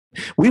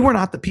We were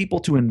not the people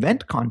to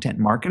invent content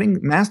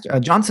marketing.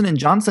 Johnson and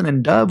Johnson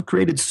and Dove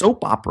created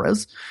soap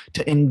operas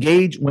to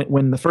engage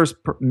when the first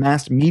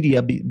mass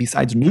media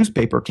besides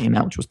newspaper came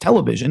out, which was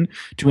television,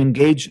 to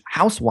engage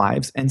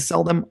housewives and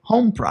sell them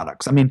home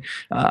products. I mean,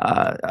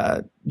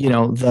 the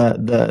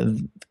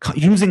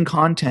using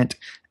content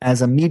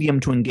as a medium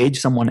to engage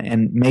someone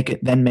and make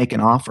an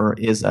offer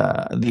is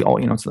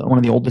it's one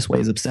of the oldest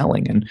ways of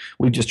selling, and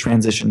we've just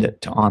transitioned it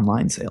to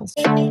online sales.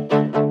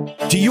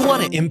 Do you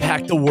want to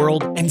impact the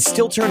world and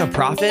still turn a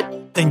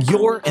profit? Then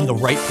you're in the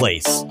right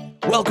place.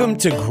 Welcome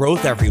to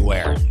Growth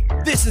Everywhere.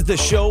 This is the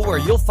show where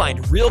you'll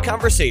find real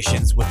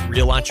conversations with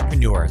real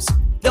entrepreneurs.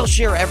 They'll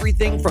share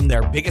everything from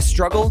their biggest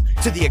struggle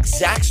to the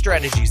exact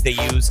strategies they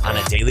use on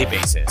a daily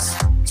basis.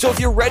 So if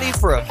you're ready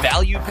for a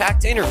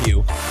value-packed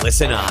interview,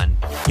 listen on.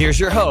 Here's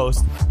your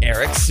host,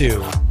 Eric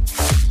Siu.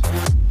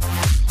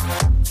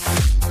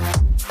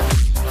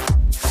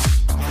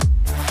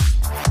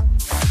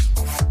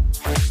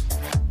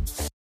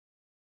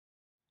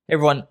 Hey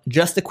everyone,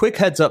 just a quick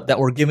heads up that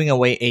we're giving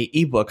away an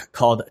ebook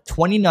called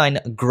 29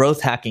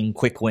 Growth Hacking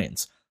Quick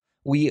Wins.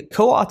 We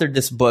co-authored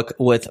this book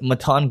with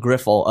Matan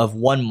Griffel of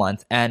 1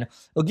 Month, and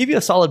it'll give you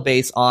a solid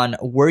base on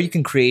where you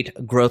can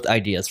create growth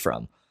ideas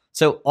from.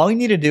 So all you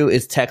need to do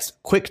is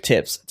text quick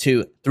tips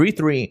to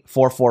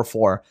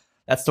 33444.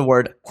 That's the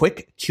word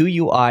quick,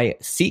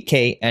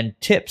 Q-U-I-C-K, and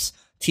tips,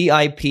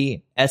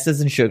 T-I-P-S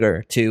as in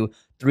sugar, to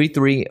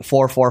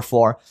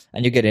 33444,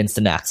 and you get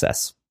instant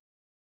access.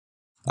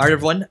 All right,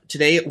 everyone.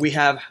 Today we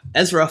have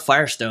Ezra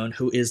Firestone,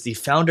 who is the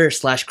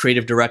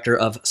founder/creative director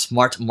of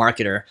Smart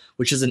Marketer,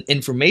 which is an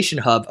information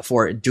hub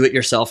for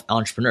do-it-yourself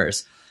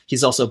entrepreneurs.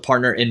 He's also a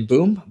partner in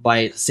Boom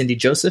by Cindy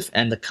Joseph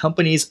and the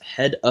company's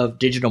head of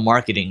digital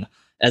marketing.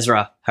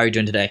 Ezra, how are you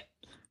doing today?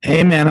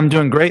 Hey, man, I'm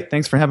doing great.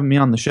 Thanks for having me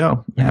on the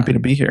show. I'm happy to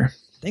be here.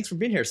 Thanks for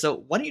being here.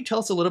 So why don't you tell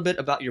us a little bit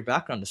about your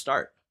background to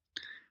start?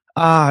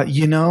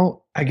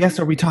 I guess,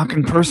 are we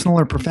talking personal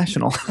or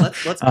professional?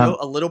 Let's go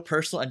a little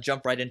personal and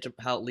jump right into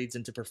how it leads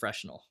into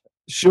professional.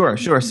 Sure.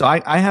 So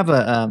I have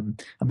a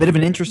bit of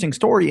an interesting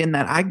story in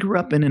that I grew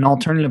up in an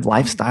alternative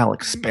lifestyle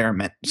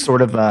experiment,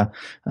 sort of a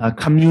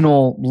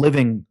communal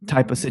living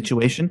type of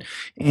situation.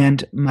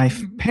 And my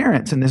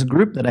parents and this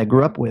group that I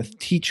grew up with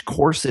teach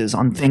courses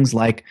on things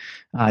like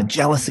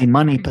jealousy,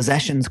 money,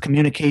 possessions,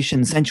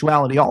 communication,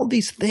 sensuality, all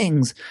these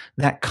things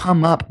that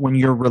come up when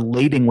you're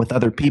relating with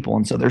other people.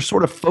 And so their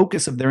sort of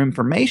focus of their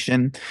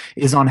information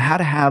is on how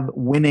to have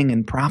winning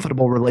and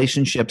profitable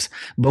relationships,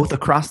 both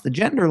across the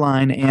gender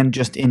line and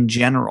just in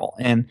general.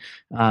 And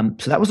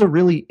so that was a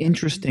really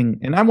interesting,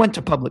 and I went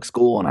to public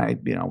school and I,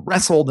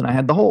 wrestled and I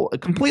had a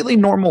completely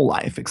normal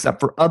life,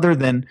 except for other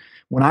than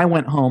when I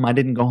went home, I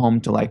didn't go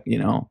home to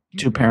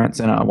two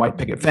parents and a white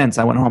picket fence.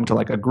 I went home to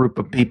a group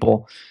of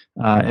people.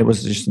 It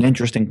was just an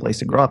interesting place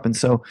to grow up. And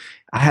so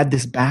I had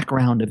this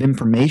background of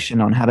information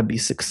on how to be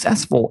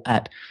successful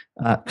at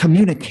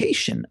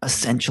communication,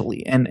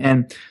 essentially.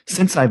 And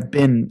since I've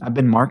been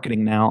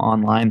marketing now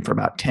online for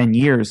about 10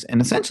 years, and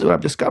essentially what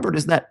I've discovered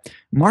is that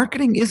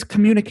marketing is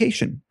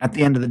communication at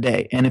the end of the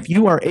day. And if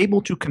you are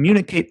able to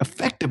communicate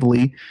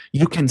effectively,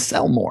 you can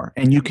sell more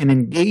and you can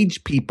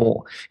engage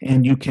people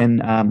and you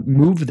can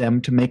move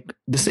them to make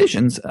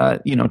decisions,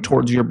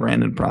 towards your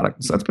brand and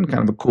product. So that's been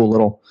kind of a cool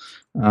little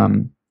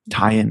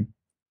tie-in.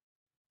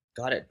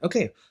 Got it.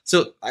 Okay.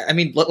 So,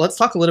 let's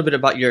talk a little bit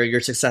about your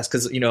success,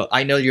 because,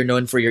 I know you're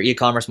known for your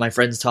e-commerce. My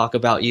friends talk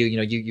about you,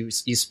 you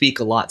speak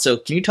a lot. So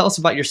can you tell us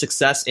about your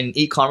success in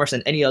e-commerce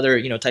and any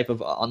other, type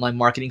of online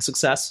marketing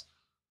success?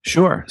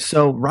 Sure.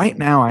 So right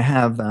now I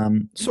have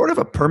sort of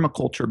a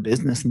permaculture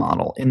business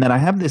model in that I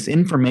have this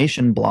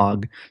information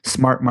blog,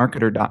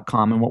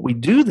 smartmarketer.com. And what we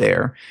do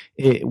there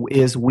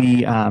is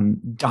we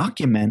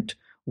document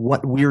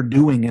what we're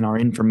doing in our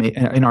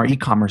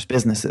e-commerce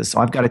businesses. So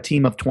I've got a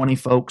team of 20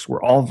 folks.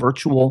 We're all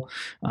virtual,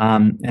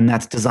 and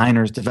that's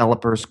designers,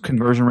 developers,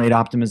 conversion rate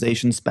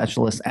optimization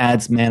specialists,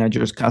 ads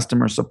managers,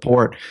 customer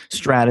support,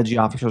 strategy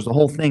officers, the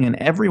whole thing. And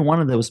every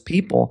one of those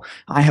people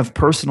I have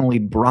personally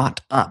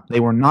brought up. They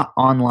were not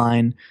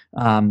online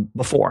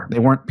before. They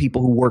weren't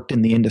people who worked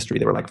in the industry.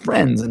 They were like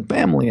friends and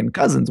family and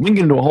cousins. We can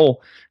get into a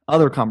whole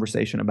other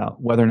conversation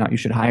about whether or not you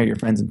should hire your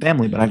friends and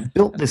family, but I've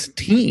built this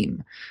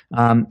team,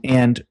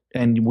 and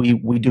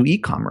we do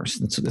e-commerce.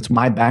 That's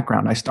my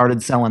background. I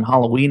started selling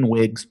Halloween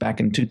wigs back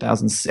in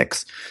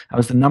 2006. I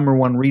was the number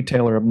one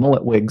retailer of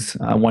mullet wigs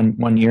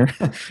one year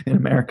in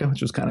America,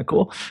 which was kind of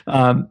cool.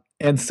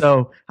 And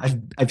so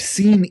I've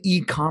seen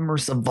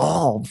e-commerce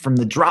evolve from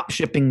the drop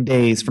shipping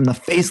days, from the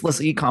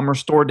faceless e-commerce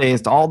store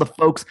days, to all the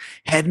folks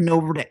heading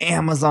over to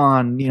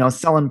Amazon,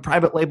 selling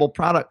private label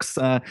products,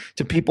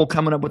 to people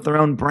coming up with their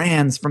own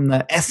brands, from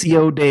the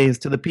SEO days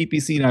to the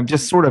PPC. And I've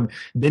just sort of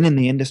been in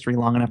the industry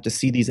long enough to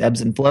see these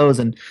ebbs and flows.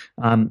 And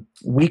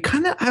we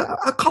kind of,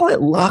 I call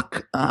it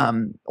luck,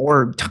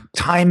 or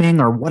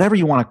timing, or whatever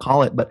you want to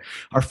call it. But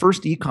our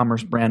first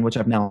e-commerce brand, which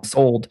I've now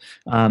sold,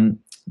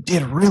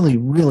 did really,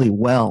 really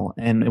well.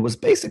 And it was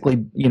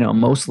basically,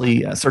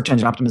 mostly search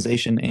engine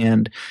optimization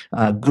and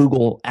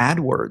Google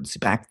AdWords.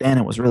 Back then,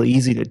 it was really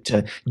easy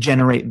to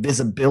generate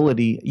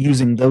visibility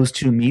using those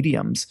two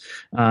mediums.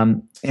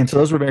 And so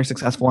those were very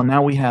successful. And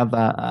now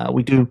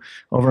we do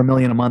over $1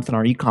 million a month in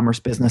our e-commerce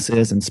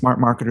businesses, and Smart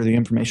Marketer, the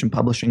information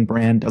publishing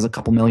brand, does a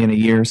couple million a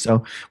year.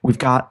 So we've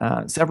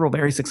got several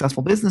very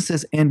successful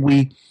businesses, and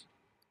we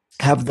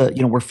have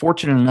we're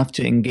fortunate enough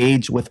to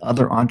engage with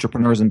other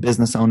entrepreneurs and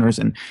business owners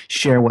and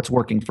share what's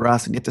working for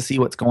us and get to see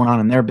what's going on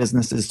in their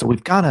businesses. So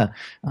we've got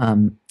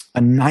a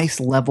nice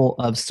level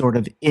of sort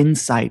of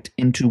insight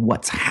into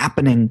what's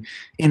happening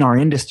in our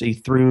industry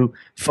through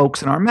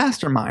folks in our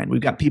mastermind.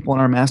 We've got people in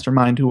our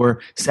mastermind who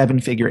are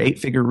 7-figure,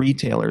 8-figure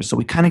retailers. So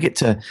we kind of get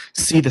to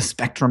see the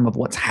spectrum of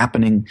what's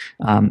happening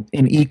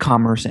in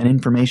e-commerce and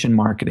information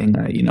marketing.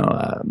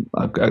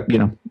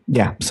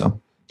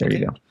 So there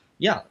you go.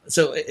 Yeah.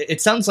 So it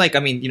sounds like,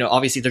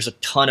 obviously there's a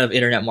ton of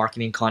internet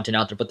marketing content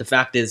out there, but the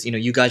fact is,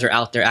 you guys are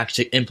out there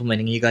actually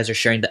implementing, you guys are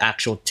sharing the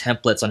actual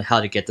templates on how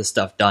to get this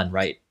stuff done,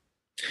 right?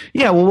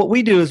 Yeah, well, what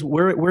we do is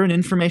we're an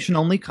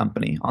information-only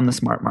company on the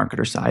Smart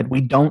Marketer side.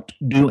 We don't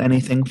do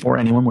anything for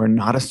anyone. We're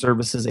not a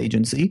services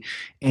agency.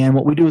 And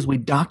what we do is we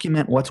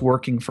document what's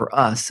working for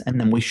us, and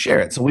then we share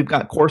it. So we've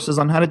got courses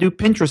on how to do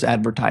Pinterest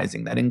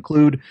advertising that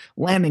include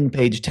landing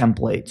page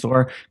templates,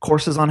 or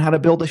courses on how to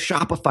build a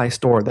Shopify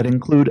store that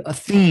include a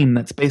theme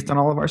that's based on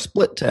all of our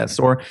split tests,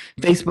 or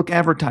Facebook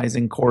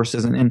advertising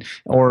courses,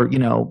 or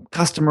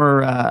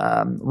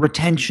customer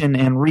retention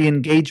and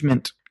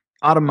re-engagement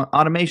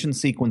automation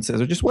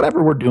sequences, or just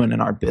whatever we're doing in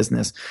our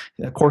business.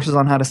 Courses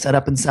on how to set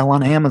up and sell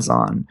on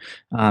Amazon,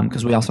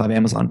 because we also have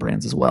Amazon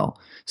brands as well.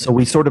 So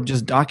we sort of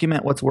just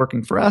document what's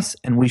working for us,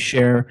 and we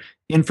share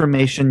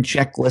information,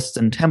 checklists,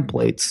 and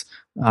templates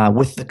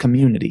with the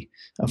community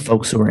of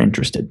folks who are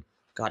interested.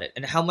 Got it.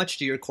 And how much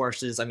do your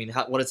courses,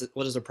 what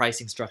does the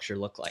pricing structure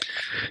look like?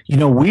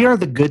 We are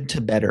the good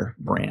to better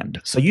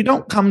brand. So you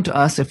don't come to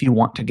us if you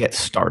want to get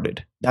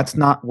started. That's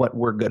not what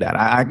we're good at.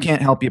 I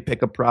can't help you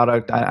pick a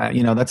product.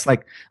 That's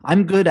like,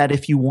 I'm good at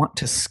if you want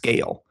to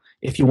scale.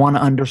 If you want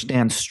to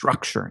understand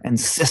structure and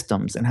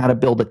systems and how to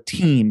build a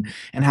team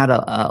and how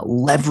to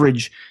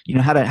leverage,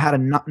 how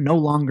to no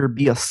longer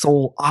be a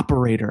sole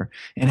operator,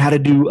 and how to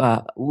do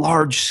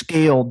large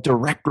scale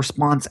direct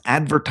response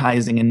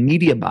advertising and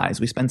media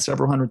buys. We spend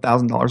several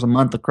 $100,000s a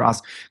month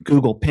across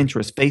Google,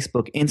 Pinterest,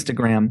 Facebook,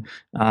 Instagram.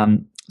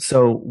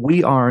 So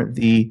we are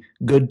the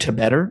good to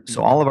better.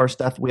 So all of our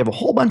stuff, we have a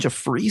whole bunch of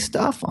free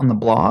stuff on the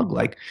blog,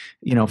 like,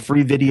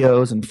 free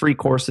videos and free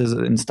courses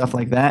and stuff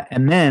like that.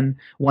 And then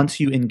once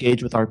you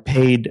engage with our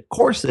paid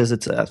courses,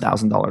 it's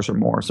 $1,000 or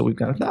more. So we've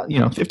got,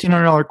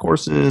 $1,500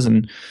 courses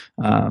and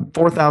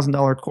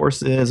 $4,000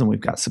 courses, and we've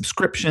got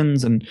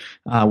subscriptions, and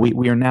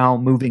we are now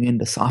moving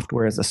into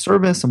software as a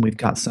service, and we've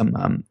got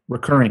some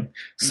recurring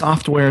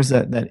softwares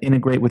that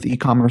integrate with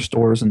e-commerce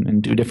stores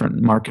and do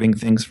different marketing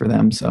things for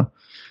them. So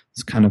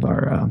it's kind of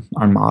our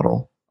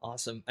model.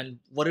 Awesome. And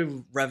what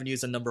do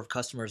revenues and number of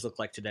customers look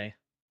like today?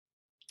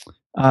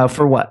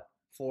 For what?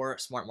 For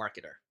Smart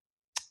Marketer.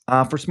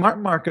 For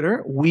Smart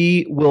Marketer,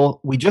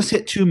 we just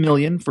hit 2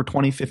 million for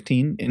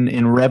 2015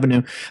 in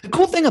revenue. The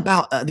cool thing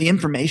about the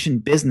information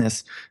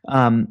business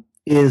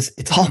is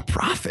it's all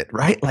profit,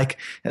 right? Like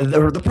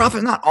the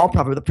profit, not all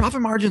profit, but the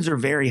profit margins are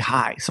very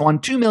high. So on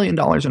 $2 million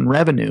in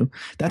revenue,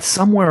 that's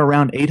somewhere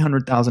around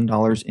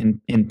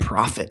 $800,000 in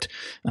profit.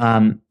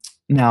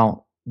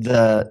 Now,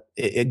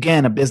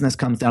 again, a business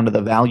comes down to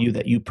the value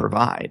that you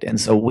provide. And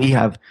so we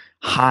have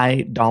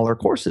high dollar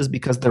courses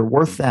because they're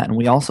worth that. And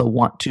we also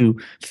want to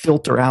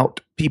filter out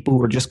people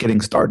who are just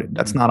getting started.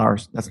 That's not our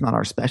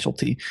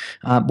specialty.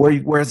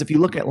 Whereas if you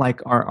look at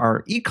like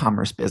our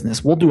e-commerce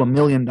business, we'll do $1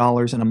 million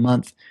in a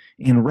month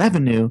in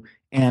revenue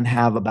and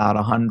have about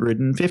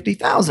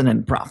 $150,000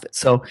 in profit.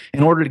 So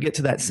in order to get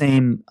to that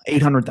same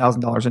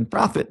 $800,000 in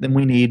profit, then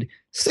we need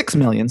 6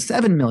 million,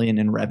 7 million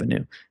in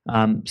revenue.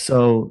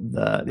 So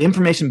the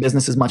information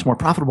business is much more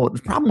profitable.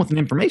 The problem with an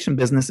information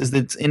business is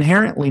that it's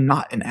inherently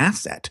not an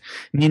asset,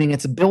 meaning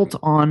it's built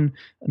on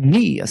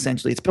me,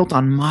 essentially. It's built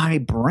on my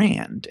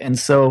brand. And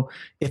so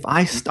if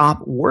I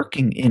stop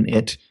working in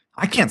it,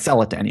 I can't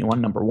sell it to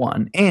anyone, number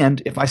one.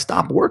 And if I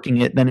stop working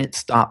it, then it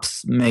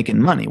stops making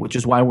money, which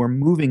is why we're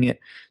moving it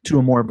to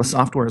a more of a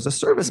software as a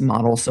service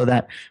model so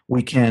that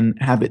we can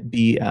have it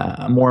be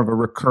more of a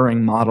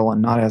recurring model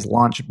and not as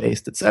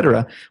launch-based, et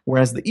cetera.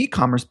 Whereas the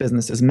e-commerce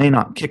businesses may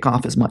not kick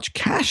off as much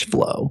cash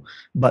flow,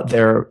 but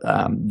they're,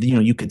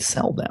 you could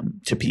sell them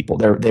to people.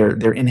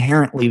 They're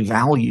inherently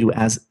valuable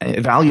as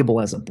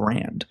a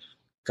brand.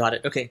 Got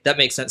it. Okay, that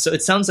makes sense. So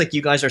it sounds like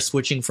you guys are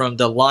switching from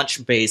the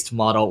launch-based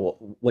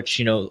model, which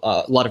a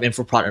lot of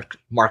info product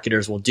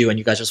marketers will do, and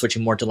you guys are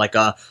switching more to like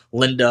a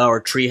Lynda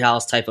or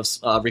Treehouse type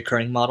of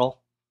recurring model.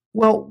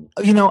 Well,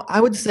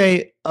 I would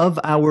say of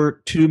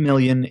our 2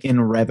 million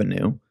in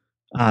revenue,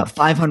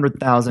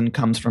 500,000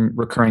 comes from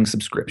recurring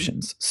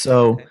subscriptions.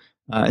 So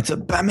okay. It's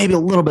about maybe a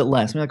little bit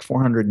less, maybe like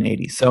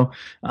 480. So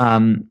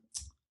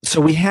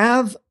we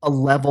have a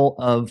level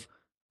of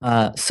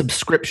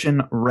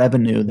subscription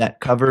revenue that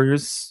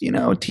covers,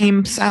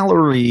 team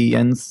salary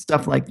and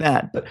stuff like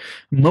that. But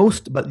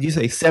you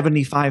say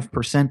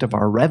 75% of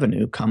our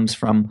revenue comes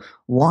from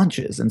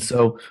launches. And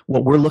so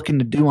what we're looking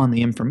to do on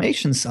the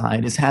information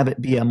side is have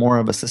it be a more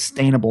of a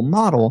sustainable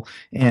model.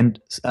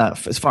 And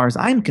as far as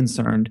I'm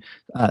concerned,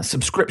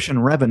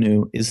 subscription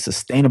revenue is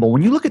sustainable.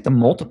 When you look at the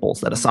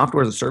multiples that a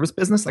software as a service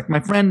business, like my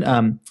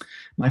friend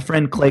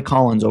Clay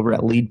Collins over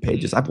at Lead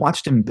Pages, I've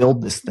watched him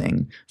build this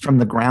thing from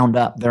the ground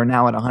up. They're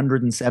now at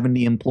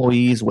 170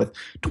 employees with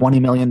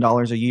 $20 million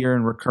a year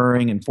in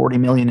recurring and $40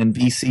 million in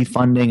VC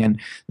funding. And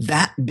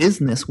that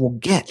business will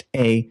get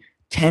a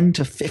 10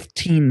 to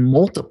 15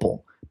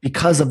 multiple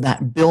because of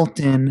that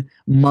built-in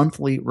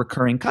monthly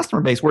recurring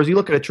customer base. Whereas you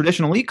look at a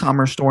traditional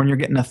e-commerce store and you're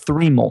getting a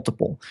 3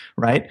 multiple,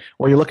 right?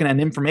 Or you're looking at an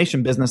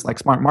information business like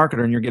Smart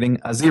Marketer and you're getting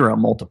a 0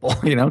 multiple,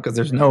 because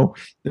there's no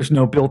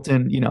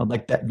built-in,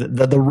 like that.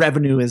 The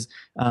revenue is,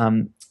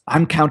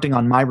 I'm counting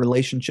on my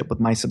relationship with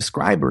my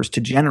subscribers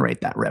to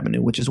generate that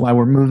revenue, which is why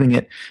we're moving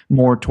it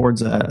more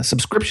towards a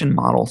subscription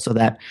model so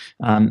that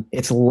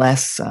it's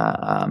less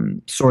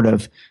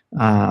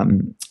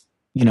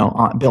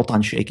built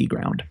on shaky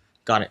ground.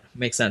 Got it.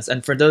 Makes sense.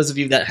 And for those of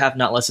you that have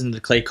not listened to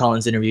the Clay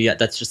Collins interview yet,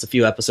 that's just a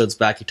few episodes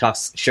back. He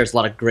shares a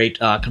lot of great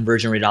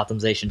conversion rate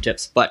optimization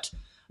tips. But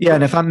yeah,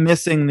 and if I'm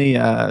missing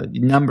the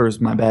numbers,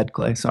 my bad,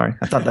 Clay. Sorry,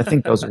 I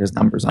think those are his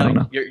numbers. I don't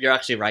know. You're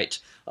actually right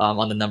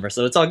on the number,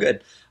 so it's all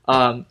good.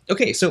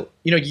 Okay, so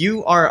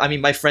you are. I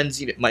mean, my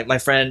friends, my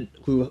friend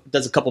who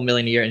does a couple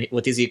million a year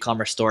with his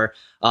e-commerce store.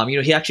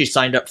 He actually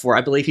signed up for.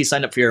 I believe he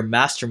signed up for your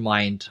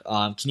mastermind.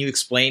 Can you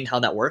explain how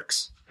that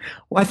works?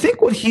 Well, I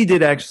think what he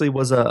did actually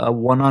was a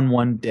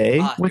one-on-one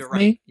day with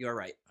me. You're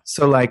right.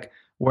 So like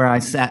where I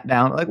sat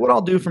down, like what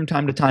I'll do from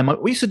time to time.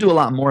 We used to do a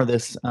lot more of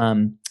this,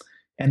 and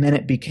then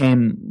it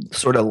became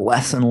sort of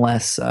less and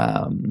less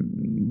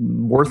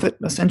worth it,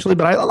 essentially.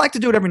 But I like to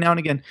do it every now and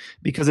again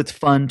because it's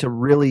fun to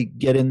really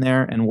get in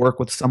there and work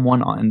with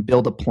someone and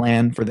build a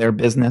plan for their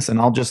business. And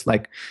I'll just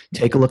like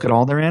take a look at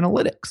all their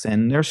analytics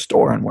and their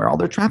store and where all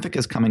their traffic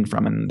is coming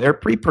from and their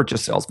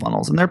pre-purchase sales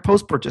funnels and their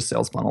post-purchase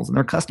sales funnels and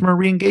their customer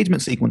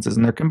re-engagement sequences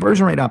and their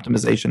conversion rate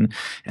optimization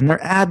and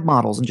their ad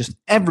models and just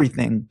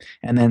everything.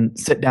 And then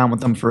sit down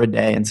with them for a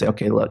day and say,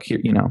 okay, look here,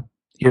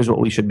 here's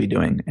what we should be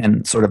doing,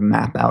 and sort of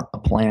map out a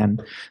plan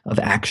of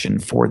action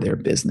for their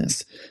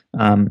business.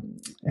 And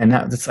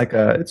that it's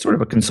sort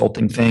of a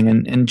consulting thing.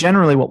 And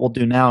generally what we'll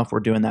do now if we're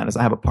doing that is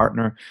I have a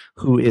partner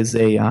who is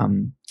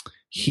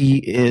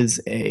he's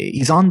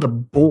on the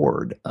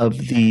board of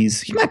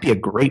these. He might be a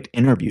great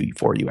interview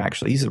for you,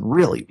 actually. He's a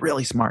really,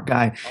 really smart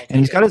guy. And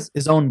he's got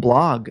his own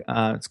blog.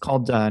 It's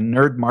called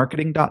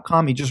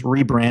nerdmarketing.com. He just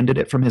rebranded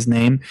it from his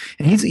name.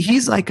 And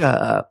he's like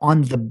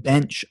on the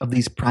bench of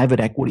these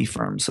private equity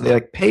firms. So they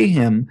like pay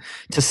him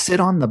to sit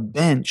on the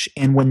bench.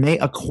 And when they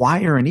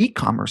acquire an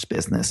e-commerce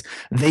business,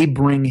 they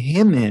bring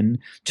him in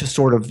to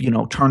sort of,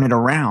 turn it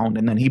around.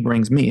 And then he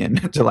brings me in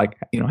to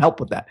help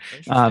with that.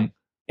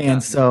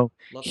 And so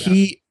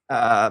he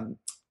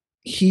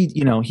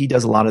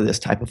does a lot of this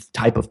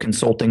type of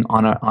consulting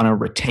on a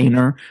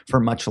retainer for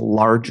much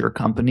larger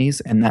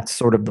companies, and that's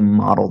sort of the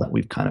model that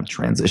we've kind of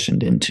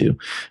transitioned into,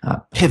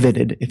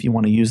 pivoted, if you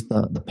want to use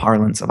the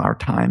parlance of our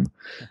time.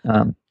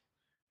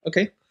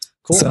 Okay,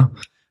 cool. So,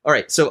 all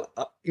right. So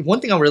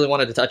one thing I really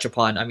wanted to touch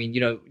upon. I mean,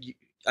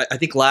 I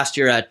think last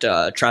year at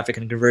Traffic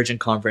and Conversion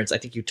Conference, I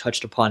think you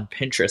touched upon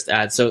Pinterest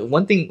ads. So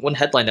one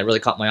headline that really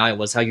caught my eye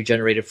was how you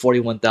generated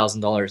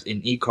 $41,000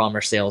 in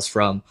e-commerce sales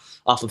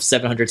off of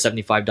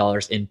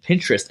 $775 in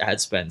Pinterest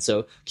ad spend.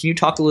 So can you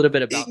talk a little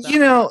bit about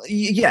that?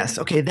 Yes.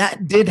 Okay.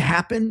 That did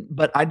happen,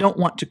 but I don't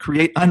want to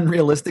create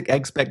unrealistic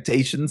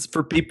expectations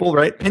for people,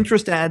 right?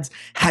 Pinterest ads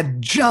had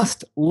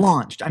just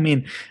launched. I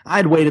mean,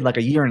 I'd waited like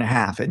a year and a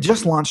half. It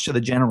just launched to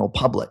the general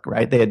public,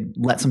 right? They had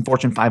let some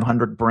Fortune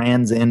 500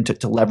 brands in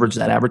to leverage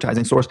that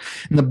advertising source.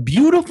 And the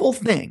beautiful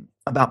thing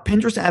about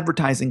Pinterest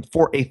advertising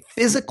for a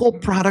physical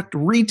product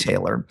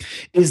retailer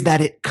is that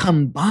it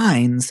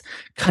combines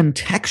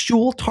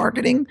contextual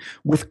targeting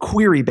with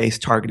query-based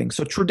targeting.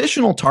 So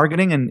traditional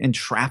targeting and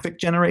traffic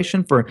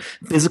generation for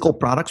physical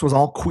products was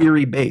all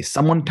query-based.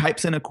 Someone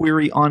types in a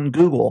query on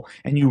Google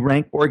and you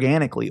rank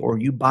organically or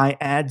you buy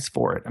ads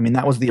for it. I mean,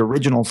 that was the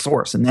original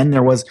source. And then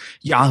there was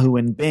Yahoo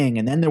and Bing.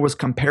 And then there was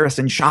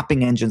comparison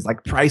shopping engines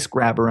like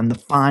PriceGrabber and The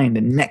Find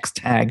and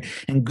Nextag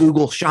and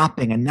Google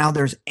Shopping. And now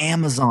there's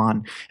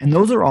Amazon. And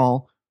those are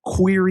all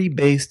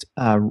query-based,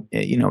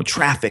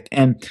 traffic,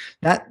 and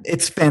that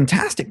it's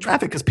fantastic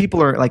traffic because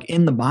people are like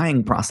in the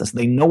buying process.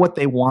 They know what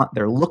they want.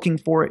 They're looking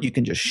for it. You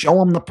can just show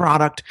them the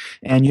product,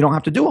 and you don't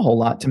have to do a whole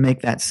lot to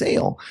make that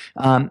sale.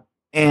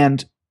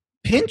 And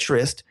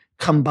Pinterest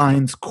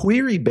combines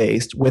query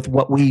based with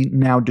what we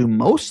now do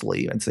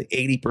mostly. I'd say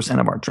 80%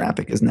 of our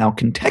traffic is now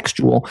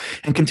contextual,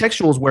 and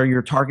contextual is where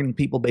you're targeting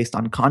people based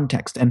on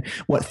context. And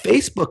what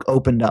Facebook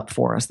opened up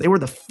for us, they were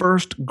the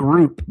first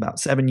group about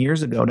 7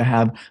 years ago to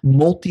have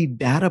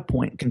multi-data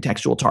point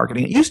contextual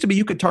targeting. It used to be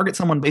you could target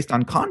someone based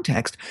on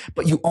context,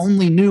 but you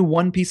only knew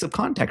one piece of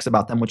context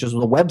about them, which is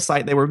the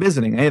website they were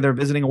visiting. Hey, they're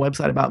visiting a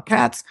website about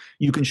cats.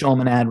 You can show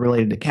them an ad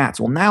related to cats.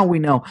 Well, now we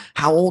know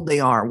how old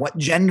they are, what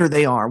gender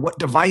they are, what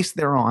device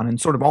they're on,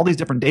 and sort of all these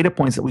different data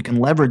points that we can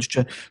leverage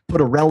to put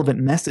a relevant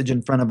message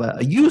in front of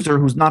a user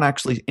who's not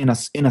actually in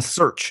a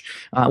search.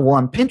 Well,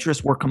 on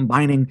Pinterest, we're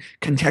combining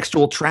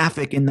contextual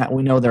traffic in that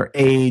we know their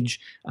age,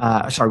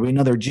 we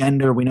know their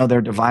gender, we know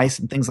their device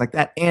and things like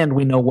that, and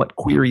we know what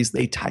queries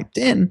they typed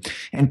in.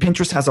 And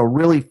Pinterest has a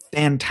really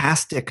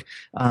fantastic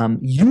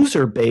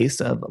user base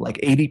of like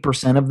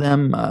 80% of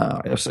them,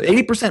 so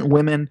 80%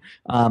 women,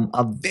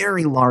 a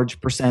very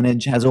large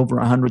percentage has over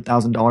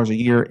 $100,000 a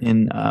year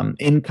in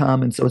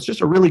income. And so it's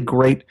just a really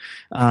great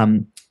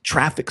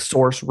traffic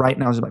source. Right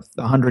now, there's about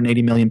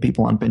 180 million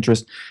people on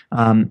Pinterest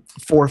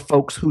for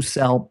folks who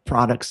sell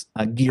products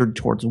geared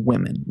towards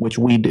women, which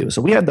we do.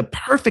 So we have the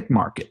perfect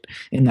market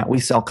in that we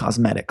sell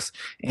cosmetics.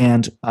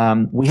 And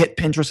we hit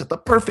Pinterest at the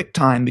perfect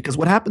time, because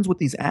what happens with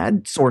these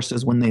ad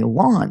sources when they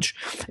launch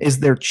is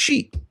they're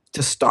cheap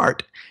to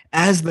start.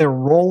 As they're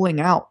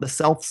rolling out the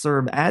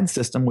self-serve ad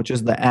system, which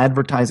is the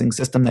advertising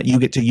system that you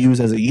get to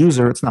use as a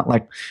user, it's not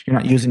like you're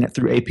not using it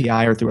through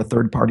API or through a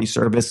third-party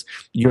service.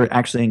 You're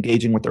actually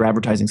engaging with their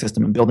advertising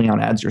system and building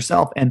out ads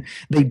yourself. And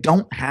they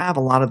don't have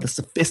a lot of the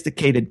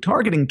sophisticated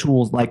targeting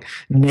tools like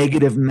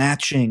negative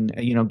matching,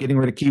 getting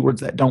rid of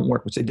keywords that don't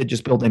work, which they did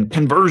just build in.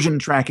 Conversion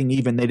tracking,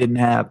 even they didn't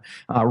have.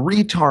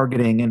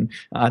 Retargeting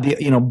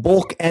and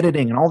bulk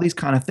editing and all these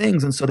kind of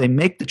things. And so they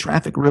make the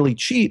traffic really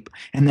cheap.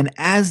 And then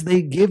as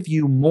they give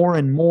you more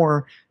and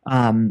more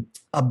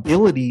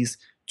abilities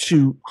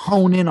to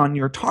hone in on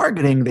your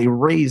targeting, they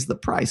raise the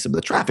price of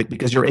the traffic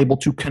because you're able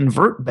to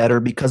convert better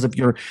because of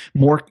you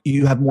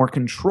have more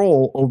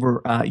control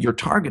over your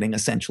targeting,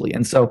 essentially.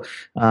 And so,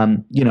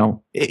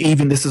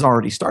 even this has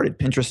already started.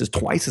 Pinterest is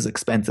twice as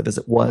expensive as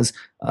it was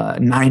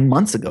 9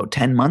 months ago,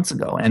 10 months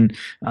ago. And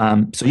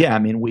we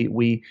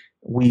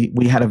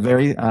had a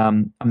very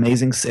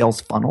amazing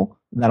sales funnel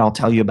that I'll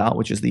tell you about,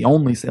 which is the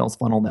only sales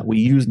funnel that we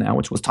use now,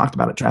 which was talked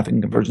about at Traffic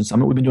and Conversion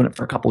Summit. We've been doing it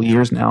for a couple of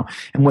years now.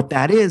 And what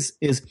that is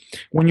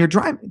when you're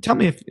driving, tell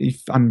me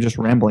if I'm just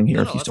rambling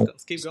here.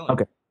 Let's keep going.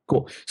 Okay,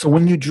 cool. So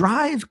when you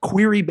drive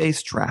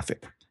query-based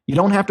traffic, you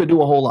don't have to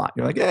do a whole lot.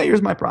 You're like, hey,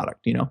 here's my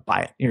product,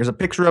 buy it. Here's a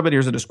picture of it.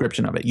 Here's a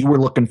description of it. You were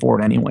looking for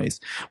it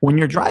anyways. When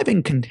you're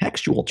driving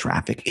contextual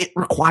traffic, it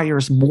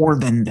requires more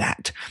than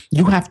that.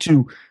 You have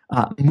to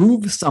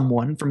move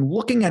someone from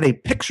looking at a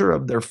picture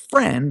of their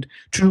friend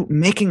to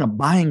making a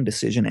buying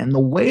decision. And the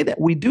way that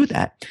we do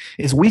that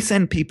is we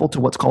send people to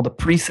what's called a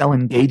pre-sale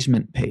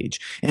engagement page,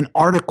 an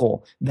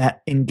article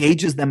that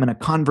engages them in a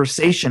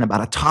conversation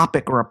about a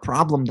topic or a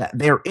problem that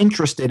they're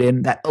interested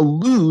in that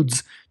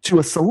alludes to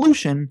a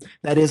solution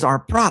that is our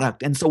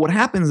product. And so what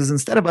happens is,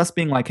 instead of us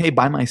being like, hey,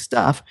 buy my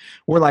stuff,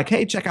 we're like,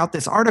 hey, check out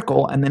this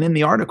article. And then in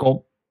the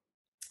article,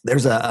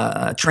 there's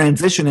a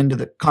transition into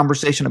the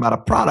conversation about a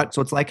product.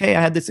 So it's like, hey,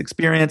 I had this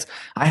experience.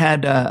 I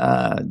had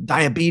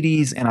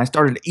diabetes and I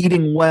started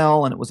eating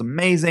well and it was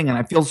amazing and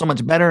I feel so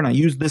much better and I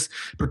used this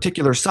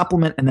particular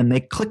supplement. And then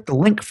they click the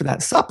link for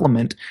that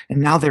supplement and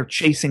now they're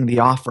chasing the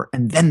offer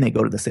and then they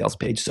go to the sales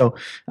page. So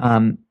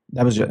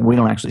we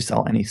don't actually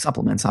sell any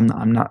supplements.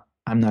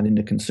 I'm not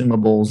into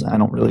consumables. I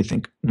don't really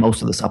think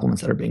most of the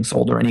supplements that are being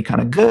sold are any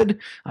kind of good.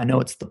 I know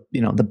it's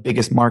the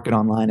biggest market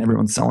online.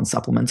 Everyone's selling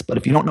supplements, but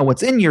if you don't know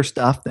what's in your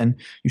stuff, then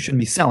you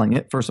shouldn't be selling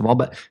it, first of all.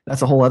 But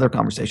that's a whole other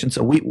conversation.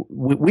 So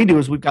we do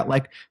is we've got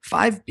like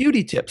 5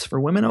 beauty tips for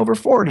women over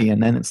 40,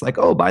 and then it's like,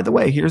 oh, by the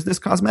way, here's this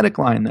cosmetic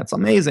line that's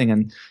amazing.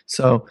 And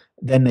so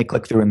then they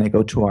click through and they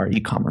go to our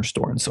e-commerce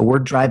store. And so we're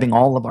driving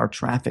all of our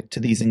traffic to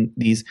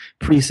these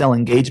pre-sale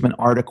engagement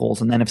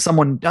articles. And then if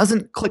someone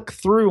doesn't click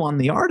through on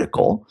the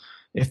article,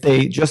 if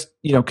they just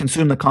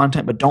consume the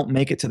content but don't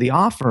make it to the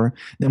offer,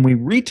 then we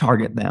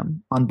retarget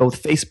them on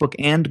both Facebook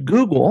and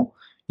Google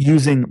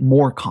using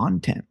more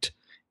content,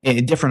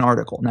 a different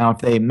article. Now, if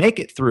they make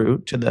it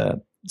through to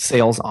the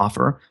sales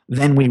offer,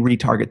 then we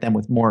retarget them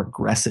with more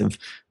aggressive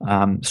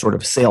sort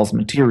of sales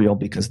material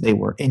because they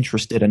were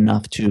interested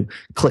enough to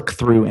click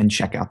through and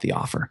check out the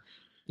offer.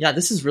 Yeah,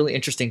 this is really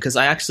interesting because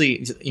I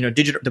actually,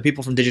 the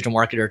people from Digital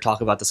Marketer talk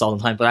about this all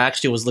the time, but I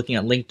actually was looking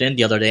at LinkedIn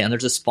the other day and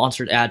there's a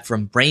sponsored ad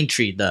from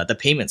Braintree, the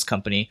payments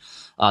company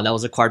that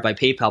was acquired by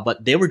PayPal,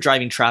 but they were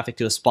driving traffic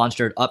to a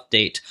sponsored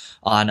update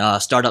on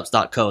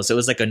startups.co. So it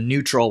was like a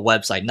neutral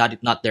website,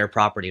 not their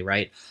property,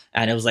 right?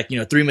 And it was like,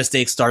 3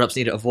 mistakes startups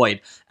need to avoid.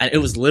 And it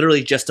was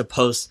literally just a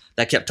post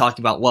that kept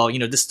talking about, well,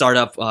 this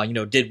startup,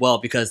 did well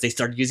because they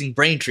started using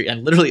Braintree.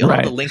 And literally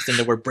all the links in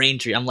there were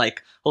Braintree. I'm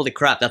like, holy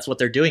crap, that's what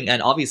they're doing.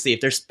 And obviously, if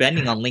they're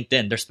spending on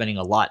LinkedIn, they're spending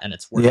a lot and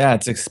it's worth it. Yeah,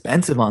 it's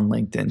expensive on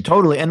LinkedIn.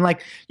 Totally. And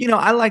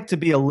I like to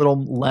be a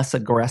little less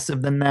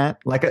aggressive than that.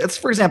 Like, it's,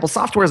 for example,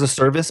 software as a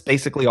service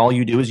basically basically all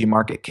you do is you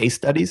market case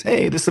studies.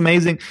 Hey, this is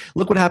amazing.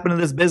 Look what happened to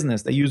this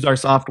business. They used our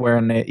software,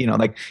 and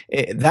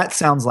that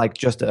sounds like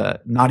just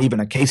not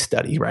even a case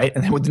study, right?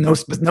 And with no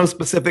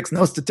specifics,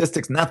 no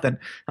statistics, nothing.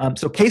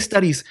 So case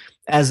studies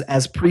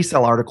as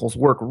pre-sale articles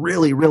work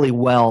really, really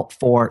well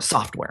for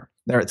software.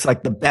 It's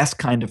like the best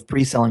kind of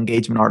pre-sale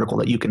engagement article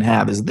that you can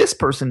have is this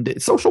person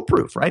did social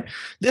proof, right?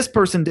 This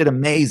person did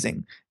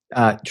amazing.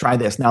 Try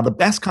this. Now, the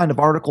best kind of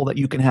article that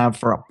you can have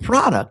for a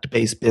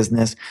product-based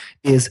business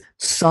is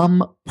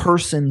some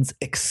person's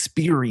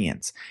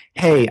experience.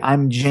 Hey,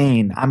 I'm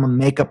Jane. I'm a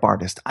makeup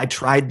artist. I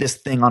tried this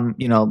thing on,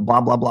 blah,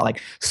 blah, blah.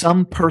 Like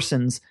some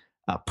person's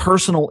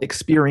personal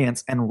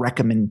experience and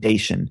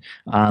recommendation,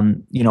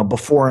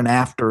 before and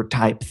after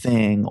type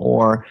thing,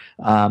 or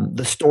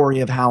the story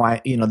of how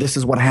this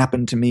is what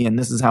happened to me and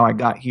this is how I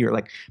got here.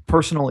 Like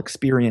personal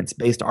experience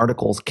based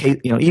articles,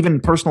 even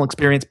personal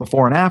experience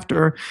before and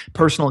after,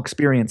 personal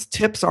experience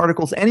tips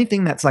articles,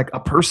 anything that's like a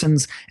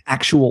person's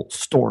actual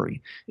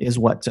story is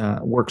what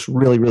works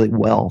really, really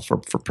well for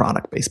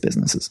product based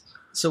businesses.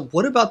 So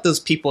what about those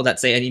people that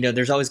say, and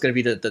there's always going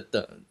to be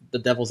the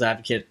devil's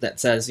advocate that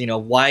says,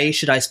 why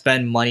should I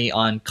spend money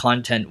on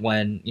content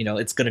when,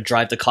 it's going to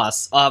drive the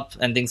costs up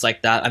and things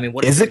like that? I mean,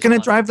 what is it going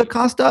to drive the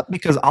cost up?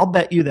 Because I'll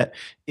bet you that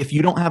if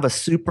you don't have a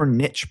super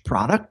niche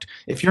product,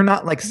 if you're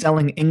not like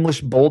selling English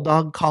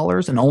Bulldog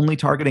collars and only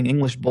targeting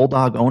English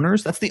Bulldog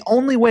owners, that's the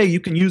only way you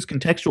can use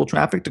contextual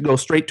traffic to go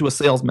straight to a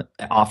sales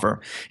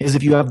offer is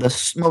if you have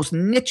the most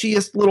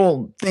nichiest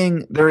little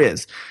thing there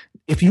is.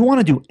 If you want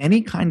to do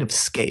any kind of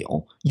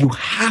scale, you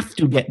have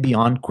to get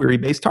beyond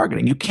query-based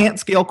targeting. You can't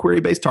scale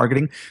query-based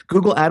targeting.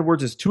 Google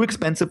AdWords is too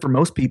expensive for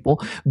most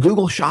people.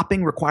 Google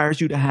Shopping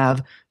requires you to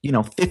have,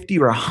 50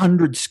 or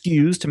 100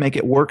 SKUs to make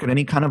it work at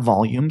any kind of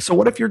volume. So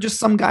what if you're just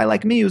some guy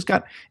like me who's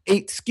got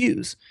 8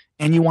 SKUs?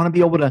 And you want to be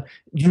able to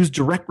use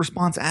direct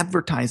response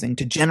advertising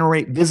to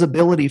generate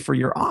visibility for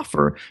your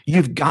offer,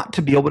 you've got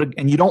to be able to,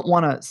 and you don't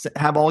want to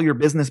have all your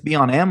business be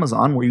on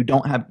Amazon where you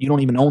don't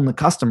even own the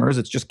customers.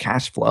 It's just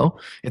cash flow.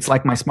 It's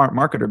like my Smart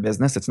Marketer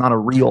business. It's not a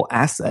real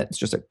asset. It's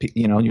just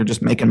you're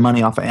just making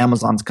money off of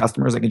Amazon's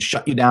customers. They can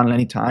shut you down at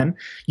any time.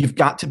 You've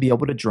got to be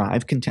able to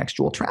drive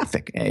contextual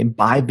traffic,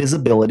 buy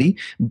visibility,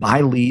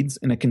 buy leads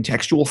in a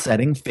contextual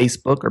setting,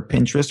 Facebook or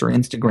Pinterest or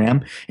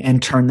Instagram,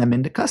 and turn them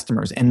into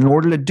customers. And in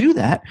order to do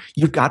that,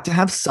 you've got to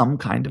have some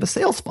kind of a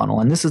sales funnel.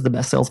 And this is the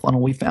best sales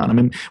funnel we found. I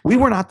mean, we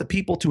were not the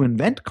people to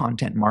invent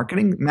content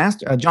marketing.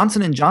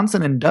 Johnson &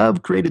 Johnson and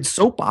Dove created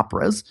soap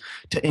operas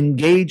to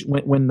engage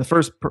when the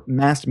first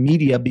mass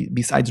media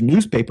besides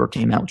newspaper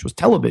came out, which was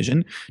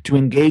television, to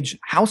engage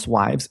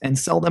housewives and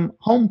sell them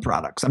home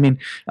products. I mean,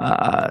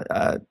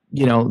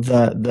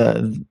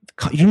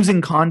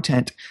 using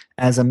content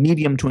as a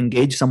medium to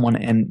engage someone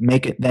and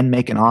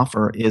make an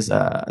offer is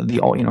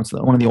it's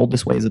one of the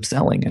oldest ways of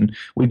selling, and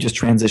we've just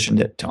transitioned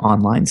it to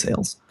online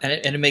sales. And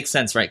it makes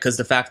sense, right? Because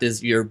the fact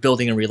is you're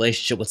building a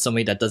relationship with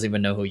somebody that doesn't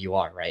even know who you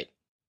are, right?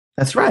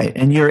 That's right.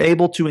 And you're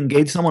able to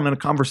engage someone in a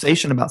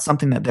conversation about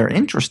something that they're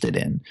interested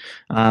in.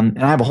 And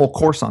I have a whole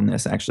course on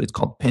this, actually. It's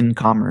called Pin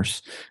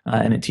Commerce,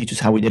 and it teaches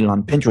how we did it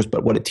on Pinterest.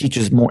 But what it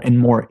teaches more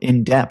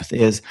in depth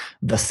is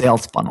the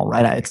sales funnel,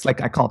 right? It's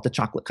like I call it the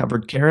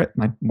chocolate-covered carrot.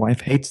 My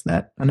wife hates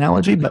that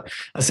analogy. But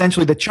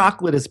essentially, the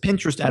chocolate is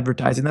Pinterest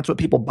advertising. That's what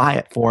people buy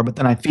it for. But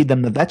then I feed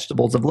them the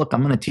vegetables of, look,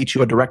 I'm going to teach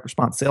you a direct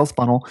response sales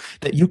funnel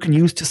that you can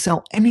use to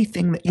sell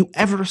anything that you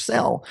ever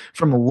sell,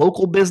 from a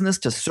local business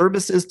to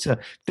services to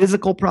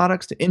physical products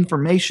to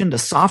information to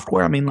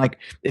software. I mean, like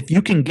if you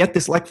can get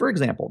this, like for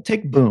example,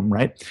 take Boom,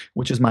 right?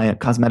 Which is my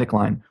cosmetic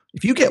line.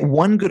 If you get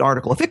one good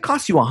article, if it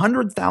costs you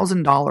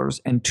 $100,000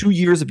 and 2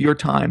 years of your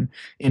time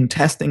in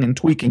testing and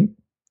tweaking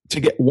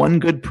to get one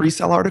good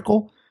pre-sale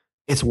article,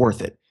 it's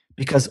worth it,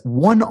 because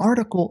one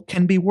article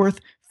can be worth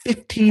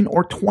 $15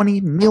 or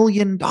 $20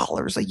 million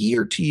a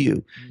year to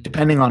you,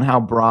 depending on how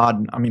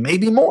broad. I mean,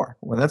 maybe more.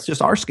 Well, that's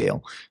just our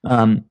scale.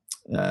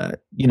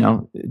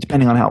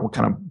 Depending on what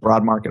kind of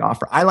broad market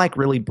offer. I like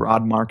really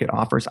broad market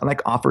offers. I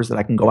like offers that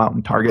I can go out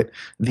and target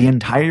the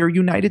entire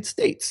United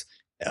States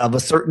of a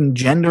certain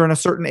gender and a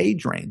certain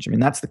age range. I mean,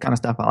 that's the kind of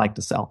stuff I like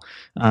to sell.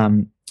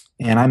 And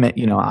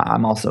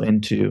I'm also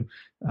into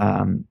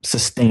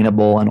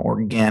sustainable and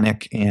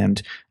organic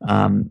and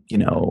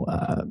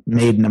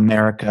made in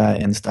America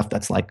and stuff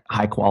that's like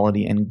high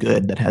quality and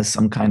good, that has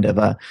some kind of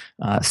a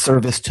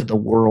service to the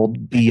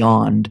world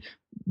beyond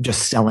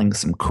just selling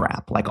some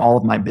crap. Like all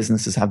of my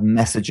businesses have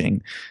messaging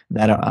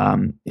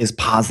that is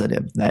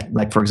positive. That,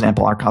 like, for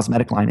example, our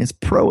cosmetic line is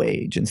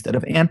pro-age instead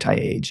of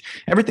anti-age.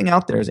 Everything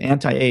out there is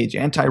anti-age,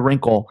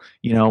 anti-wrinkle.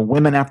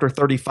 Women after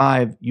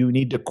 35, you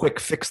need to quick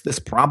fix this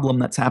problem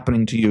that's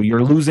happening to you.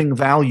 You're losing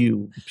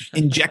value.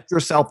 Inject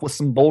yourself with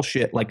some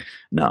bullshit. Like,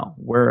 no,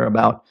 we're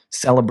about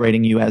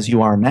celebrating you as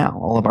you are now.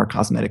 All of our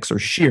cosmetics are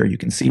sheer. You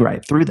can see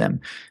right through them.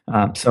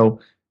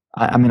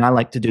 I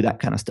like to do that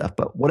kind of stuff.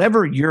 But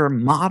whatever your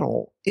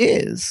model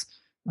is,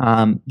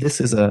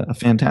 this is a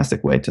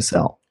fantastic way to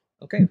sell.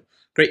 Okay,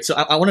 great. So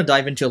I want to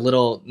dive into a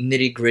little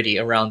nitty gritty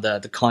around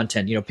the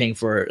content, paying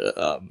for,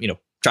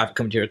 traffic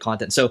coming to your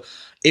content. So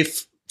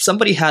if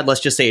somebody had,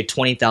 let's just say, a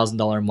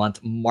 $20,000 a month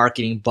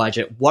marketing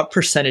budget, what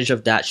percentage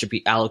of that should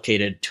be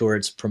allocated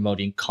towards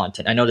promoting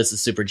content? I know this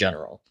is super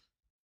general.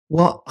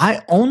 Well,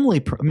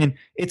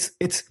 it's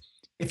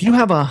if you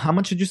have how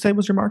much did you say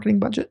was your marketing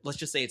budget? Let's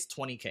just say it's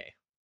 20K.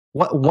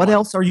 What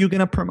else are you going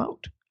to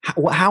promote?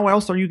 How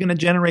else are you going to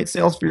generate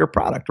sales for your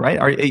product,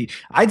 right?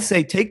 I'd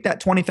say take that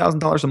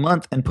 $20,000 a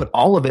month and put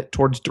all of it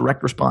towards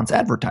direct response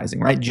advertising,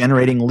 right?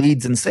 Generating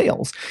leads and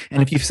sales.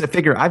 And if you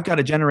figure I've got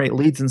to generate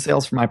leads and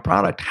sales for my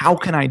product, how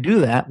can I do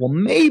that? Well,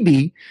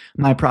 maybe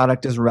my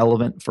product is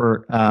relevant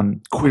for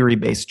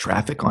query-based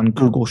traffic on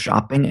Google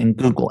Shopping and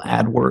Google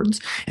AdWords.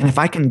 And if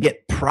I can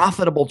get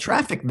profitable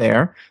traffic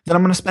there, then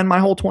I'm going to spend my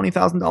whole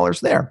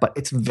 $20,000 there. But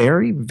it's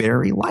very,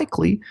 very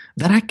likely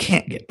that I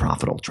can't get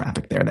profitable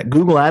traffic there, that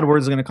Google AdWords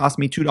is going to cost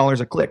me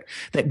 $2 a click,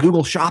 that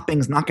Google Shopping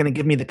is not going to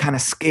give me the kind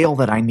of scale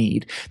that I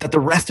need, that the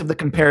rest of the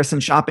comparison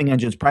shopping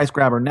engines,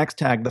 PriceGrabber,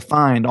 NextTag, The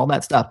Find, all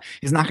that stuff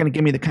is not going to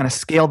give me the kind of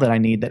scale that I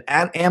need, that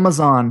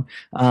Amazon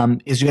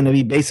is going to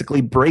be basically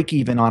break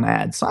even on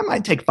ads. So I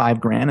might take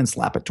 $5,000 and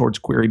slap it towards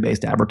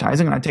query-based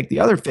advertising, and I'd take the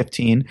other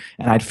 15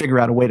 and I'd figure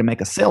out a way to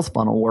make a sales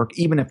funnel work,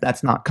 even if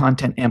that's not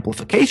content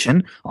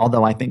amplification,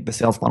 although I think the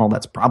sales funnel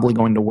that's probably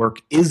going to work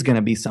is going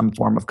to be some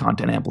form of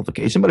content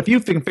amplification. But if you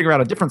can figure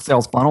out a different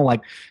sales funnel, like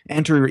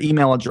enter your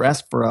email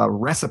address for a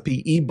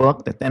recipe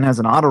ebook that then has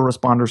an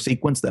autoresponder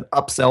sequence that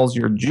upsells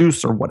your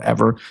juice or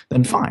whatever,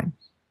 then fine.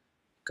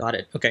 Got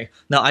it. Okay.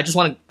 Now I just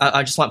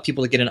want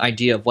people to get an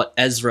idea of what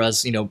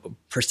Ezra's,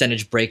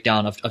 percentage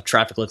breakdown of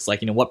traffic looks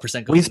like. What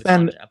percent goes We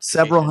spend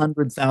several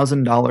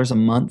 $100,000 a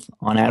month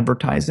on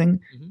advertising,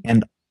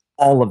 and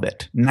all of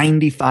it,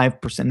 95%,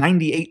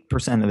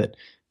 98% of it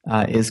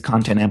is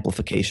content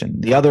amplification.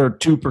 The other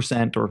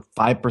 2% or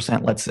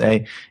 5%, let's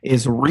say,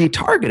 is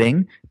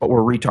retargeting, but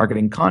we're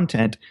retargeting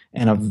content,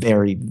 and a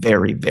very,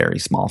 very, very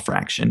small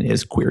fraction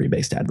is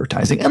query-based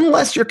advertising,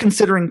 unless you're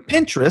considering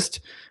Pinterest,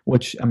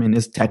 which,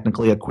 is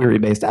technically a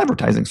query-based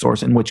advertising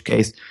source, in which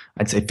case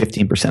I'd say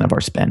 15% of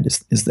our spend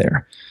is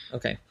there.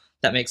 Okay.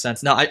 That makes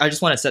sense. Now, I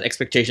just want to set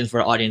expectations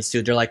for our audience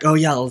too. They're like, oh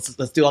yeah,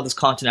 let's do all this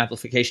content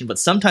amplification, but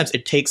sometimes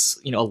it takes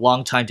a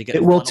long time to get.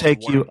 It will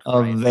take you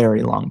a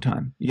very long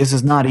time. This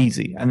is not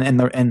easy, and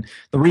the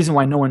reason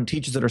why no one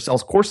teaches it or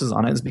sells courses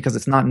on it is because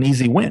it's not an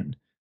easy win.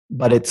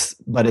 But it's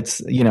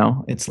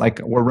it's like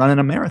we're running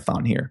a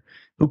marathon here.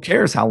 Who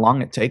cares how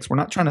long it takes? We're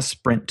not trying to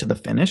sprint to the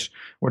finish.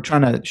 We're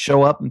trying to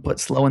show up and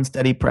put slow and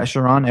steady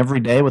pressure on every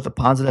day with a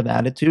positive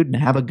attitude and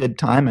have a good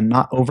time and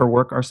not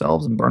overwork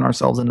ourselves and burn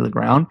ourselves into the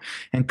ground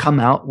and come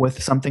out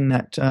with something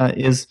that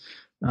is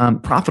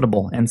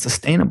profitable and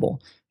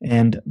sustainable.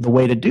 And the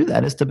way to do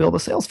that is to build a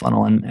sales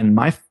funnel.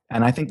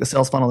 And I think the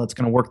sales funnel that's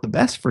going to work the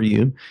best for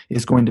you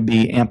is going to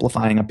be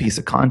amplifying a piece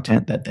of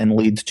content that then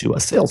leads to a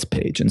sales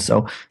page. And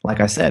so, like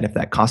I said, if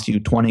that costs you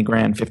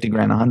 $20,000,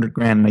 $50,000,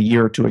 $100,000 in a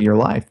year or two of your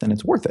life, then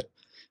it's worth it.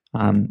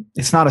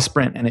 It's not a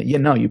sprint, and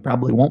you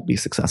probably won't be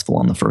successful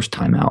on the first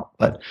time out.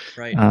 But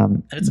right,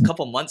 and it's a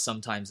couple months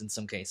sometimes in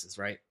some cases,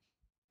 right?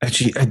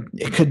 Actually,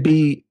 it could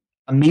be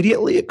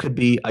immediately. It could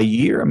be a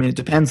year. It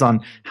depends on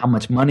how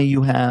much money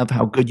you have,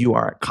 how good you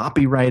are at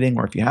copywriting,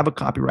 or if you have a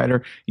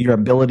copywriter, your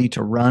ability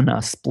to run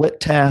a split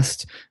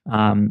test,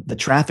 the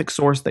traffic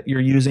source that you're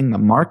using, the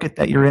market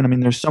that you're in.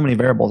 There's so many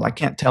variables. I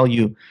can't tell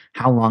you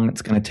how long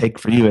it's going to take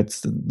for you.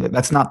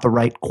 That's not the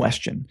right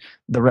question.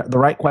 The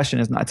right question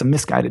is not. It's a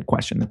misguided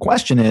question. The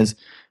question is,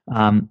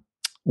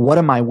 what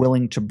am I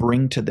willing to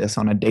bring to this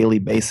on a daily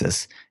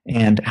basis,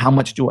 and how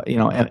much do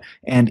I,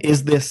 and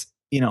is this,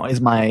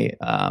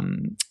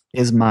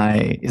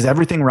 is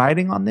everything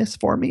riding on this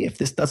for me? If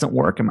this doesn't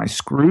work, am I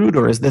screwed?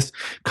 Or is this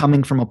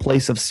coming from a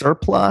place of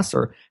surplus?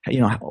 Or,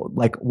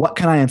 what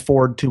can I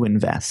afford to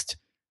invest?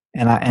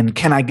 And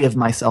can I give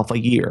myself a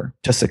year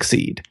to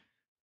succeed?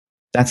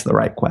 That's the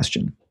right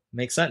question.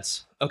 Makes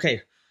sense.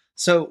 Okay.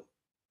 So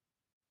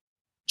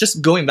just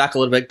going back a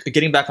little bit,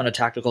 getting back on a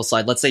tactical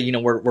side, let's say,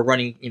 we're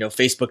running,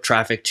 Facebook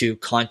traffic to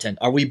content.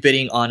 Are we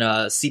bidding on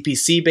a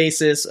CPC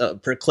basis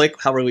per click?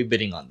 How are we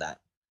bidding on that?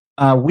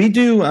 We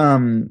do, we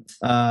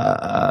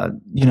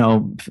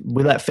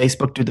let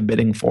Facebook do the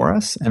bidding for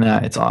us, and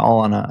it's all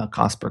on a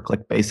cost per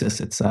click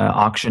basis. It's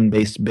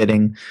auction-based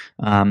bidding,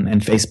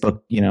 and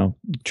Facebook,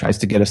 tries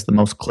to get us the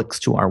most clicks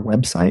to our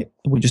website.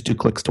 We just do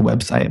clicks to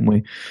website, and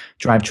we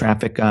drive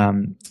traffic.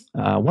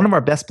 One of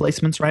our best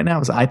placements right now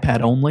is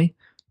iPad only.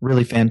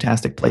 Really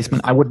fantastic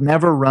placement. I would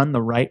never run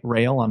the right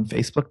rail on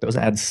Facebook. Those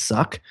ads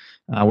suck.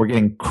 We're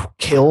getting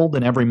killed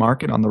in every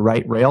market on the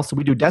right rail. So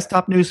we do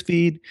desktop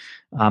newsfeed,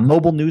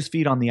 mobile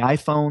newsfeed on the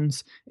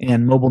iPhones,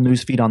 and mobile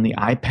newsfeed on the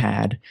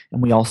iPad.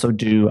 And we also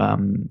do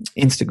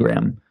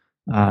Instagram,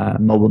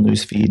 mobile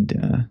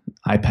newsfeed,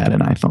 iPad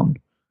and iPhone.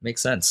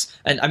 Makes sense.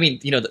 And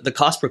the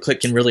cost per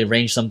click can really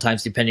range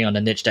sometimes depending on the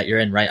niche that you're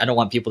in, right? I don't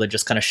want people to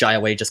just kind of shy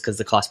away just because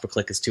the cost per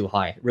click is too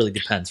high. It really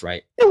depends,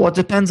 right? Yeah, well, it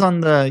depends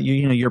on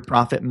your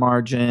profit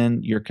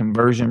margin, your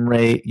conversion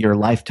rate, your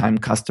lifetime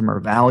customer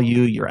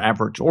value, your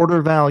average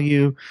order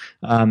value.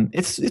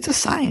 It's a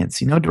science.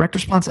 Direct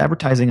response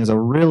advertising is a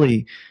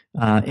really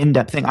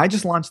in-depth thing. I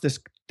just launched this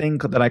thing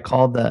that I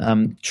call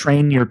the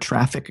Train Your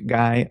Traffic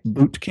Guy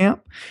Boot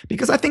Camp,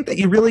 because I think that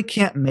you really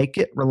can't make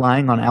it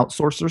relying on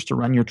outsourcers to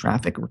run your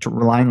traffic or to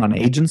relying on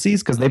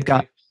agencies, because they've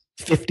got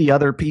 50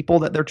 other people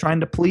that they're trying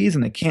to please,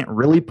 and they can't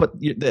really put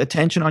the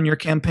attention on your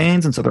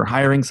campaigns. And so they're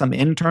hiring some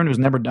intern who's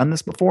never done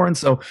this before. And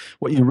so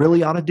what you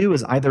really ought to do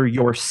is either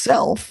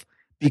yourself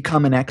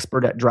become an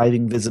expert at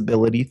driving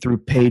visibility through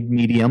paid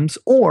mediums,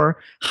 or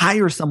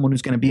hire someone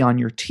who's going to be on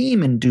your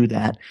team and do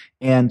that.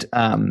 And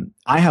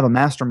I have a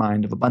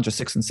mastermind of a bunch of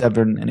 6 and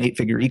 7 and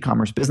 8-figure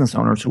e-commerce business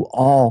owners who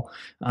all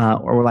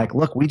are like,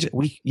 look, we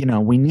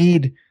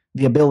need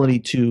the ability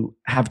to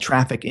have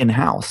traffic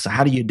in-house. So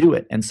how do you do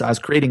it? And so I was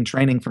creating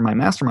training for my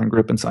mastermind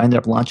group. And so I ended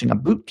up launching a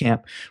boot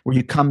camp where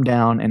you come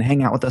down and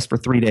hang out with us for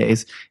 3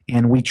 days.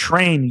 And we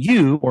train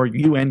you, or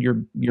you and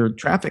your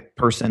traffic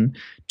person,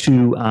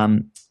 to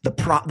the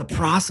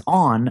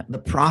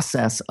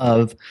process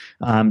of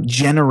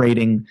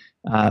generating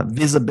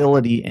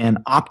visibility and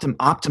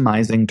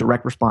optimizing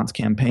direct response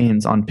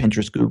campaigns on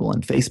Pinterest, Google,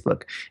 and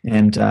Facebook.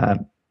 And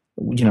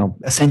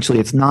essentially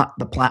it's not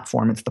the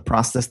platform, it's the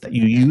process that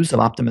you use of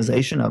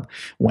optimization of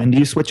when do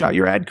you switch out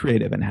your ad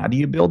creative, and how do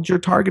you build your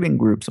targeting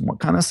groups, and what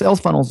kind of sales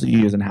funnels do you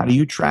use, and how do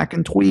you track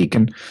and tweak,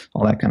 and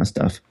all that kind of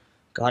stuff.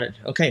 Got it.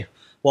 Okay.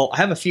 Well, I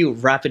have a few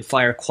rapid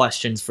fire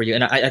questions for you.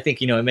 And I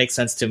think, it makes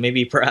sense to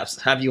maybe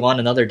perhaps have you on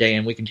another day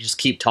and we can just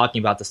keep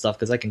talking about this stuff,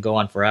 because I can go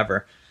on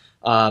forever.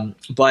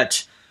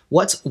 But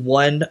what's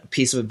one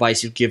piece of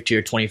advice you'd give to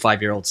your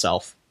 25-year-old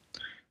self?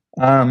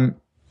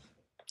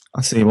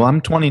 Let's see. Well,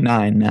 I'm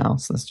 29 now,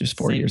 so that's just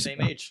 4 years. Same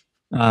age.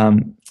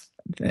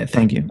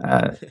 Thank you.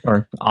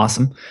 Or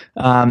awesome.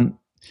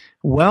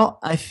 Well,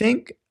 I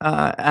think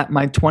at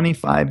my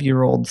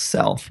 25-year-old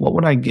self, what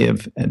would I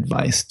give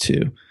advice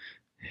to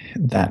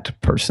that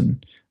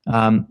person?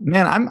 Man,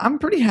 I'm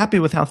pretty happy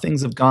with how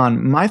things have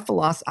gone. My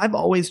philosophy, I've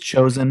always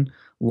chosen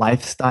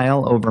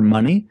lifestyle over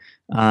money.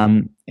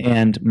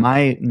 And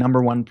my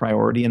number one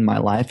priority in my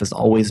life has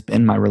always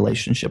been my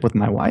relationship with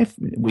my wife.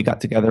 We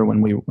got together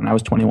when I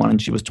was 21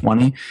 and she was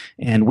 20.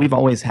 And we've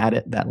always had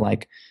it that,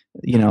 like,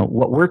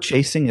 what we're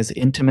chasing is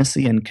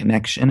intimacy and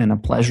connection and a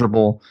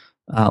pleasurable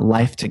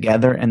life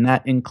together. And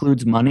that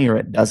includes money, or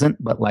it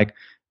doesn't. But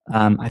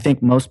I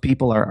think most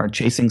people are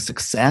chasing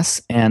success,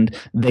 and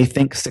they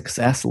think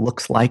success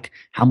looks like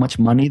how much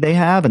money they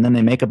have, and then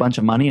they make a bunch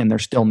of money and they're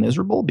still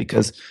miserable.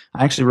 Because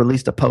I actually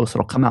released a post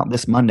that'll come out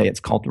this Monday.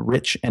 It's called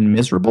Rich and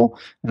Miserable,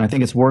 and I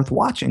think it's worth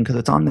watching because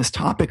it's on this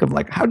topic of,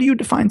 like, how do you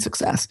define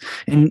success?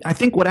 And I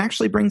think what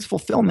actually brings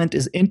fulfillment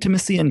is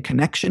intimacy and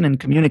connection and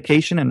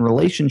communication and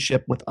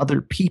relationship with other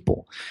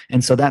people.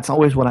 And so that's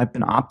always what I've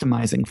been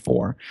optimizing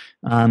for.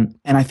 And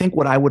I think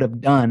what I would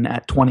have done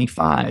at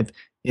 25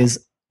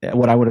 is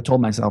what I would have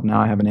told myself.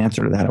 Now I have an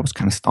answer to that. I was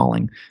kind of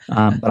stalling,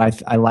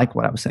 but I like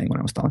what I was saying when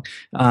I was stalling.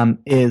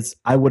 Is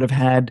I would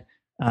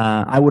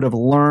have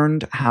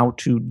learned how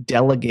to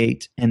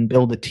delegate and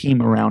build a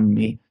team around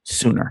me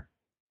sooner,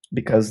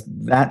 because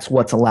that's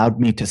what's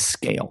allowed me to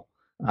scale.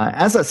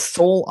 As a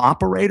sole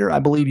operator, I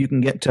believe you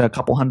can get to a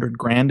couple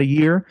 $100,000 a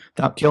year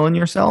without killing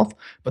yourself.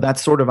 But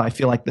that's sort of, I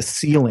feel like, the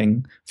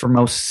ceiling for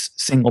most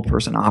single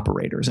person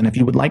operators. And if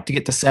you would like to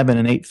get to 7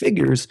 and 8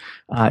 figures,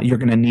 you're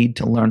going to need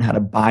to learn how to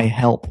buy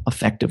help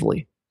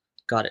effectively.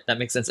 Got it. That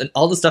makes sense. And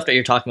all the stuff that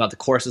you're talking about, the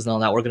courses and all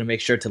that, we're going to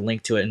make sure to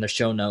link to it in the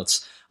show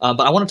notes.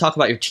 But I want to talk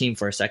about your team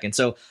for a second.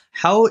 So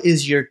how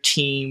is your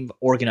team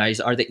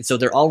organized? So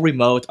they're all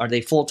remote? Are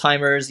they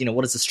full-timers?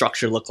 What does the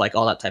structure look like?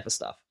 All that type of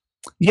stuff.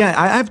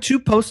 Yeah, I have 2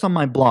 posts on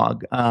my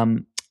blog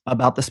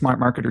about the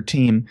Smart Marketer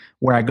team,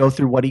 where I go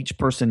through what each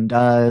person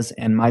does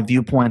and my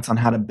viewpoints on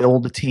how to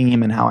build a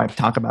team and how I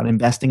talk about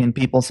investing in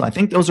people. So I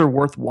think those are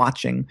worth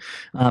watching.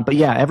 But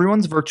yeah,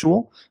 everyone's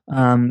virtual.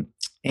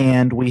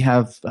 And we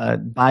have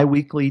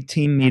bi-weekly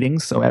team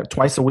meetings. So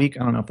twice a week,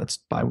 I don't know if that's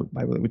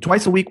bi-weekly.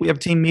 Twice a week we have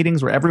team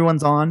meetings where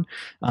everyone's on.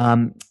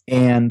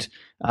 And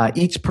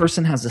each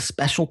person has a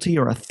specialty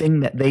or a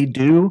thing that they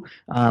do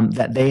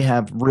that they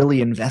have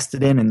really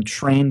invested in and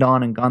trained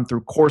on and gone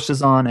through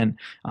courses on, and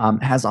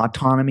has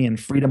autonomy and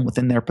freedom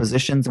within their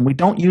positions. And we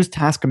don't use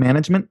task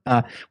management.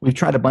 We've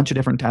tried a bunch of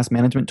different task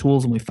management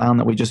tools, and we found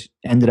that we just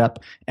ended up,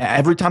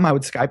 every time I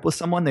would Skype with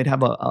someone, they'd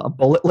have a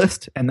bullet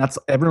list, and that's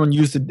everyone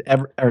used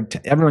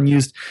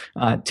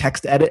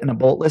text edit and a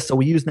bullet list. So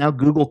we use now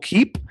Google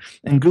Keep,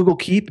 and Google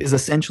Keep is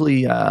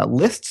essentially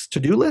lists,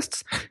 to-do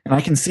lists, and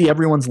I can see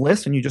everyone's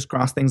list, and you just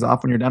cross things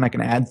off when you're done. I can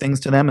add things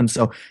to them, and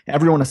so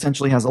everyone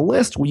essentially has a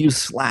list. We use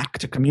Slack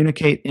to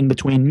communicate in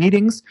between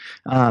meetings,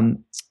 I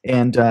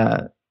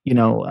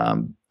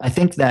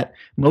think that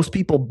most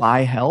people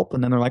buy help,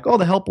 and then they're like, oh,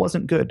 the help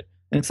wasn't good.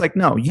 And it's like,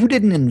 no, you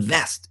didn't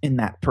invest in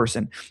that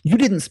person. You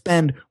didn't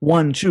spend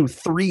 1, 2,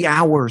 3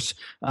 hours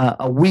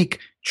a week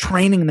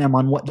training them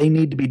on what they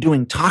need to be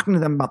doing, talking to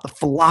them about the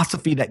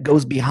philosophy that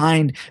goes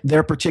behind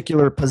their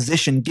particular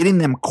position, getting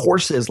them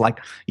courses. Like,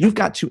 you've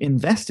got to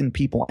invest in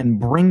people and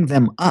bring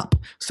them up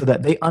so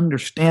that they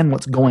understand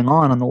what's going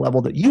on the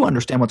level that you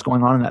understand what's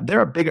going on, and that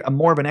they're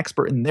more of an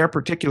expert in their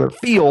particular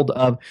field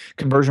of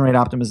conversion rate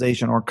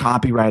optimization or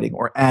copywriting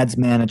or ads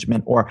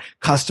management or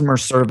customer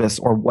service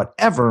or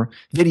whatever,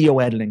 video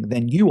editing,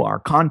 than you are,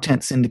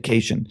 content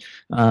syndication.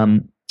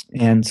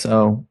 And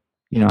so,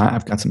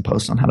 I've got some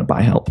posts on how to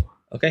buy help.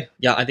 Okay.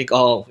 Yeah, I think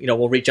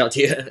we'll reach out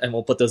to you and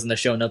we'll put those in the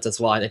show notes as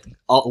well. I think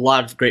a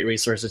lot of great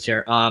resources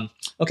here.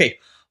 Okay.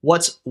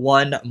 What's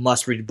one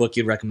must-read book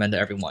you'd recommend to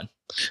everyone?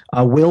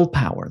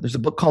 Willpower. There's a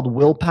book called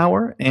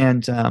Willpower,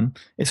 and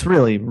it's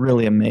really,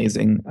 really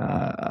amazing.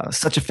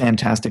 Such a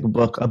fantastic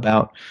book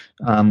about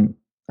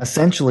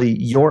essentially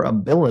your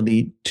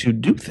ability to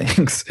do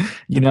things.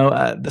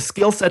 The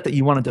skill set that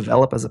you want to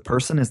develop as a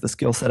person is the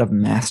skill set of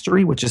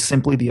mastery, which is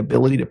simply the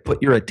ability to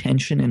put your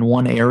attention in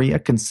one area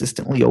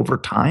consistently over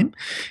time.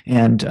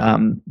 And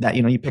that,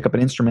 you pick up an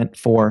instrument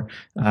for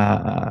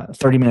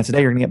 30 minutes a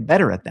day, you're going to get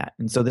better at that.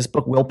 And so this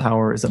book,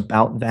 Willpower, is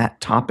about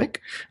that topic.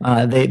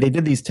 They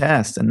did these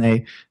tests, and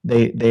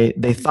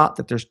they thought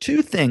that there's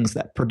two things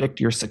that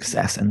predict your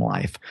success in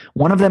life.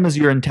 One of them is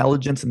your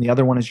intelligence, and the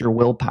other one is your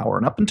willpower.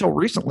 And up until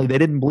recently, they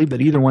didn't believe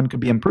that either one could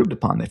be improved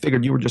upon. They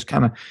figured you were just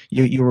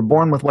you were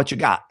born with what you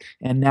got.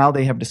 And now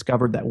they have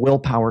discovered that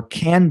willpower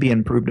can be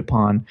improved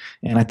upon.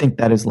 And I think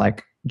that is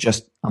like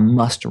just a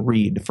must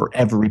read for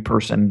every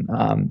person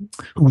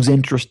who's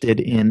interested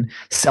in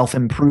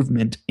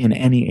self-improvement in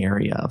any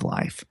area of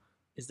life.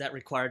 Is that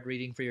required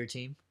reading for your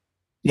team?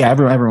 Yeah,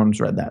 everyone's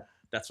read that.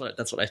 That's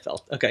what I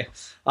felt. Okay.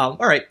 All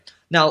right.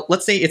 Now,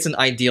 let's say it's an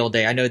ideal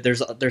day. I know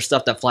there's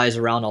stuff that flies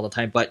around all the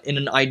time, but in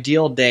an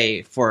ideal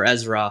day for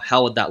Ezra,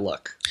 how would that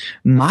look?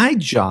 My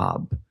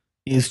job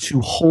is to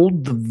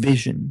hold the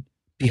vision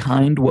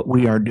behind what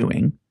we are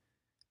doing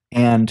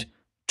and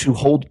to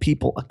hold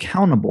people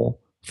accountable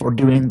for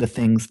doing the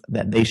things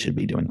that they should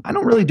be doing. I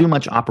don't really do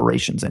much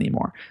operations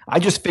anymore. I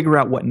just figure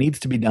out what needs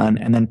to be done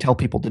and then tell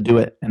people to do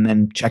it and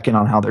then check in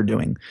on how they're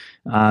doing.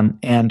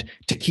 And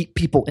to keep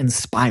people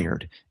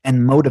inspired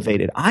and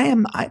motivated.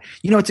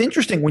 It's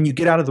interesting when you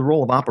get out of the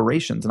role of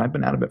operations, and I've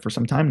been out of it for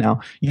some time now,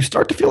 you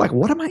start to feel like,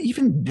 what am I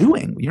even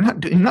doing? You're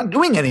not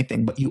doing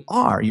anything, but you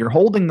are. You're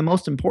holding the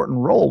most important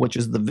role, which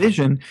is the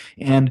vision,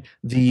 and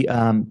you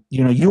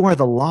are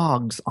the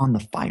logs on the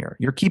fire.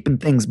 You're keeping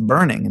things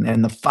burning,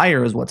 and the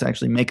fire is what's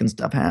actually making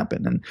stuff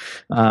happen.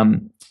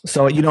 And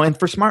so, and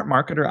for Smart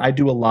Marketer, I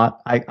do a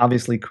lot. I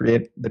obviously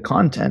create the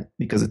content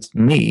because it's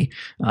me,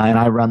 and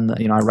I run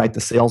I write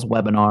the sales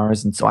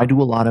webinars, and so I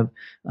do a lot of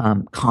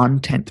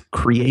content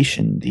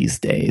creation these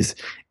days,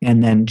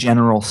 and then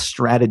general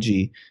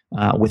strategy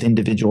with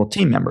individual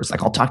team members.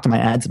 Like, I'll talk to my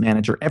ads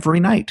manager every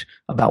night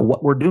about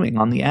what we're doing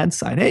on the ad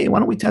side. Hey, why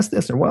don't we test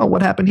this? Or, well,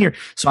 what happened here?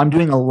 So I'm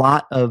doing a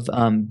lot of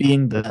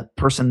being the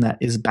person that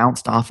is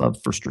bounced off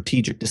of for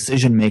strategic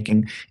decision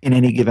making in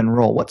any given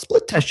role. What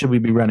split test should we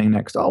be running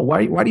next? Oh,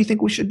 why do you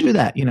think we should do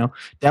that?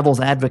 Devil's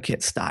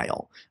advocate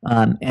style.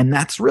 And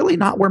that's really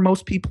not where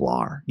most people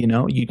are.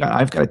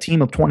 I've got a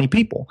team of 20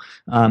 people.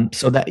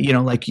 So that,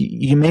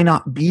 you may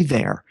not be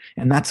there,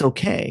 and that's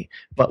okay.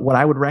 But what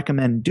I would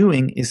recommend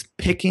doing is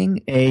picking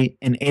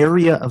an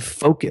area of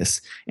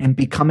focus and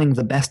becoming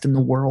the best in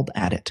the world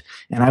at it.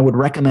 And I would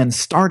recommend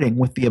starting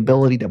with the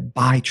ability to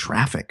buy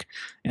traffic.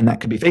 And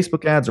that could be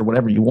Facebook ads or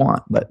whatever you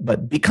want,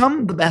 but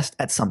become the best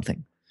at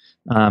something.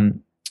 I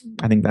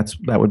think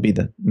that would be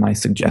my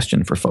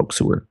suggestion for folks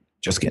who are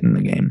just getting in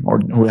the game, or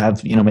who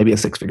have, maybe a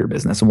 6-figure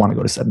business and want to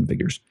go to 7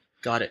 figures.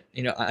 Got it.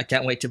 I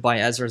can't wait to buy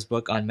Ezra's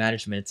book on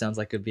management. It sounds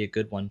like it'd be a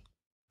good one.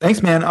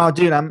 Thanks, man. Oh,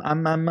 dude,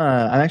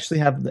 I actually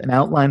have an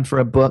outline for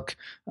a book.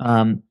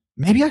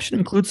 Maybe I should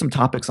include some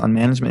topics on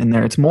management in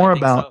there. It's more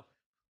about,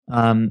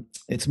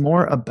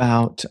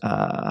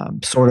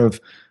 sort of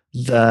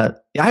I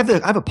have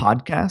a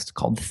podcast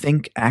called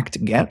Think,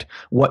 Act, Get.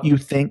 What you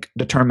think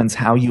determines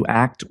how you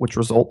act, which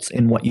results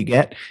in what you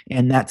get.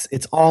 And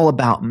it's all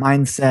about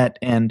mindset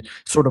and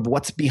sort of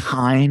what's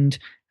behind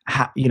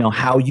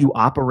how you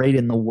operate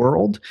in the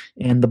world.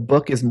 And the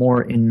book is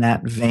more in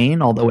that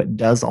vein, although it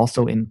does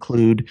also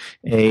include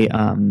a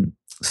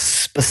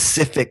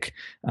specific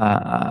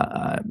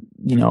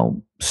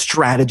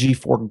strategy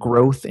for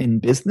growth in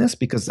business,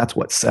 because that's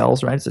what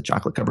sells, right? It's a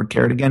chocolate covered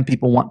carrot. Again,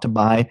 people want to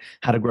buy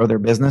how to grow their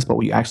business, but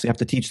what you actually have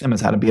to teach them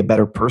is how to be a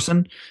better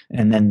person.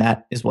 And then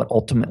that is what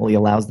ultimately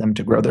allows them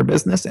to grow their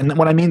business. And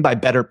what I mean by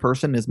better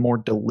person is more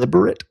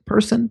deliberate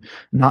person,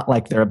 not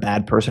like they're a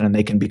bad person and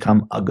they can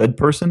become a good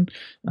person.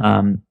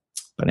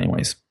 But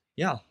anyways.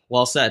 Yeah,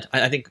 well said.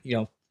 I think,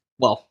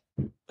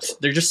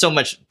 there's just so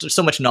much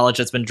knowledge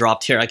that's been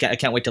dropped here. I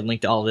can't wait to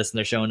link to all of this in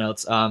the show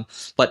notes.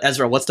 But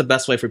Ezra, what's the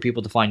best way for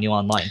people to find you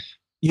online?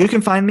 You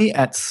can find me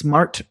at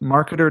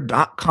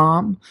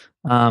smartmarketer.com.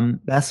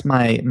 That's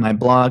my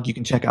blog. You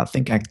can check out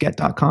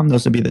thinkactget.com.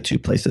 Those would be the two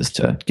places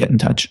to get in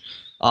touch.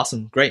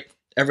 Awesome. Great.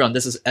 Everyone,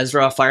 this is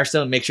Ezra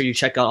Firestone. Make sure you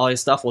check out all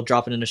his stuff. We'll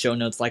drop it in the show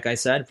notes, like I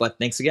said. But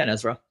thanks again,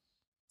 Ezra.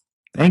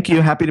 Thank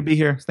you. Happy to be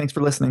here. Thanks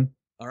for listening.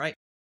 All right.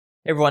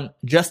 Hey everyone,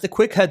 just a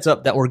quick heads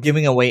up that we're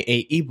giving away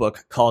a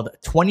ebook called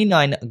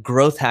 29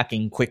 Growth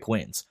Hacking Quick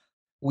Wins.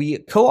 We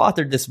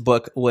co-authored this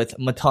book with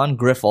Matan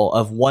Griffel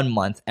of 1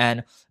 Month,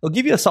 and it'll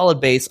give you a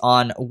solid base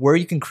on where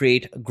you can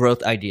create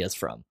growth ideas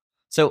from.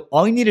 So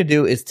all you need to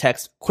do is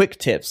text quick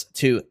tips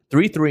to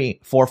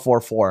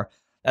 33444.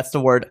 That's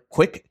the word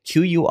quick,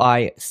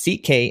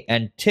 QUICK,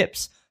 and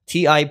tips,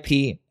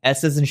 TIP,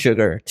 S as in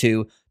sugar,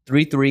 to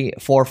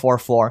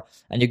 33444,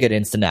 and you get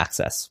instant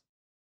access.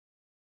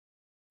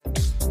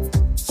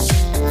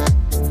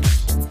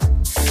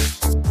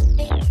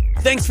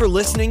 Thanks for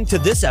listening to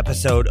this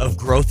episode of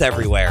Growth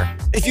Everywhere.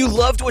 If you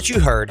loved what you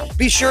heard,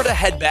 be sure to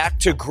head back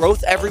to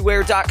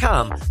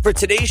growtheverywhere.com for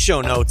today's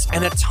show notes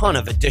and a ton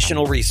of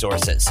additional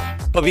resources.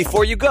 But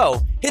before you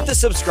go, hit the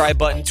subscribe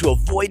button to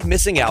avoid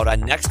missing out on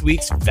next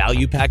week's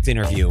value-packed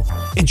interview.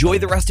 Enjoy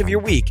the rest of your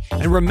week,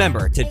 and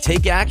remember to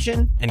take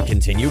action and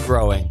continue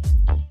growing.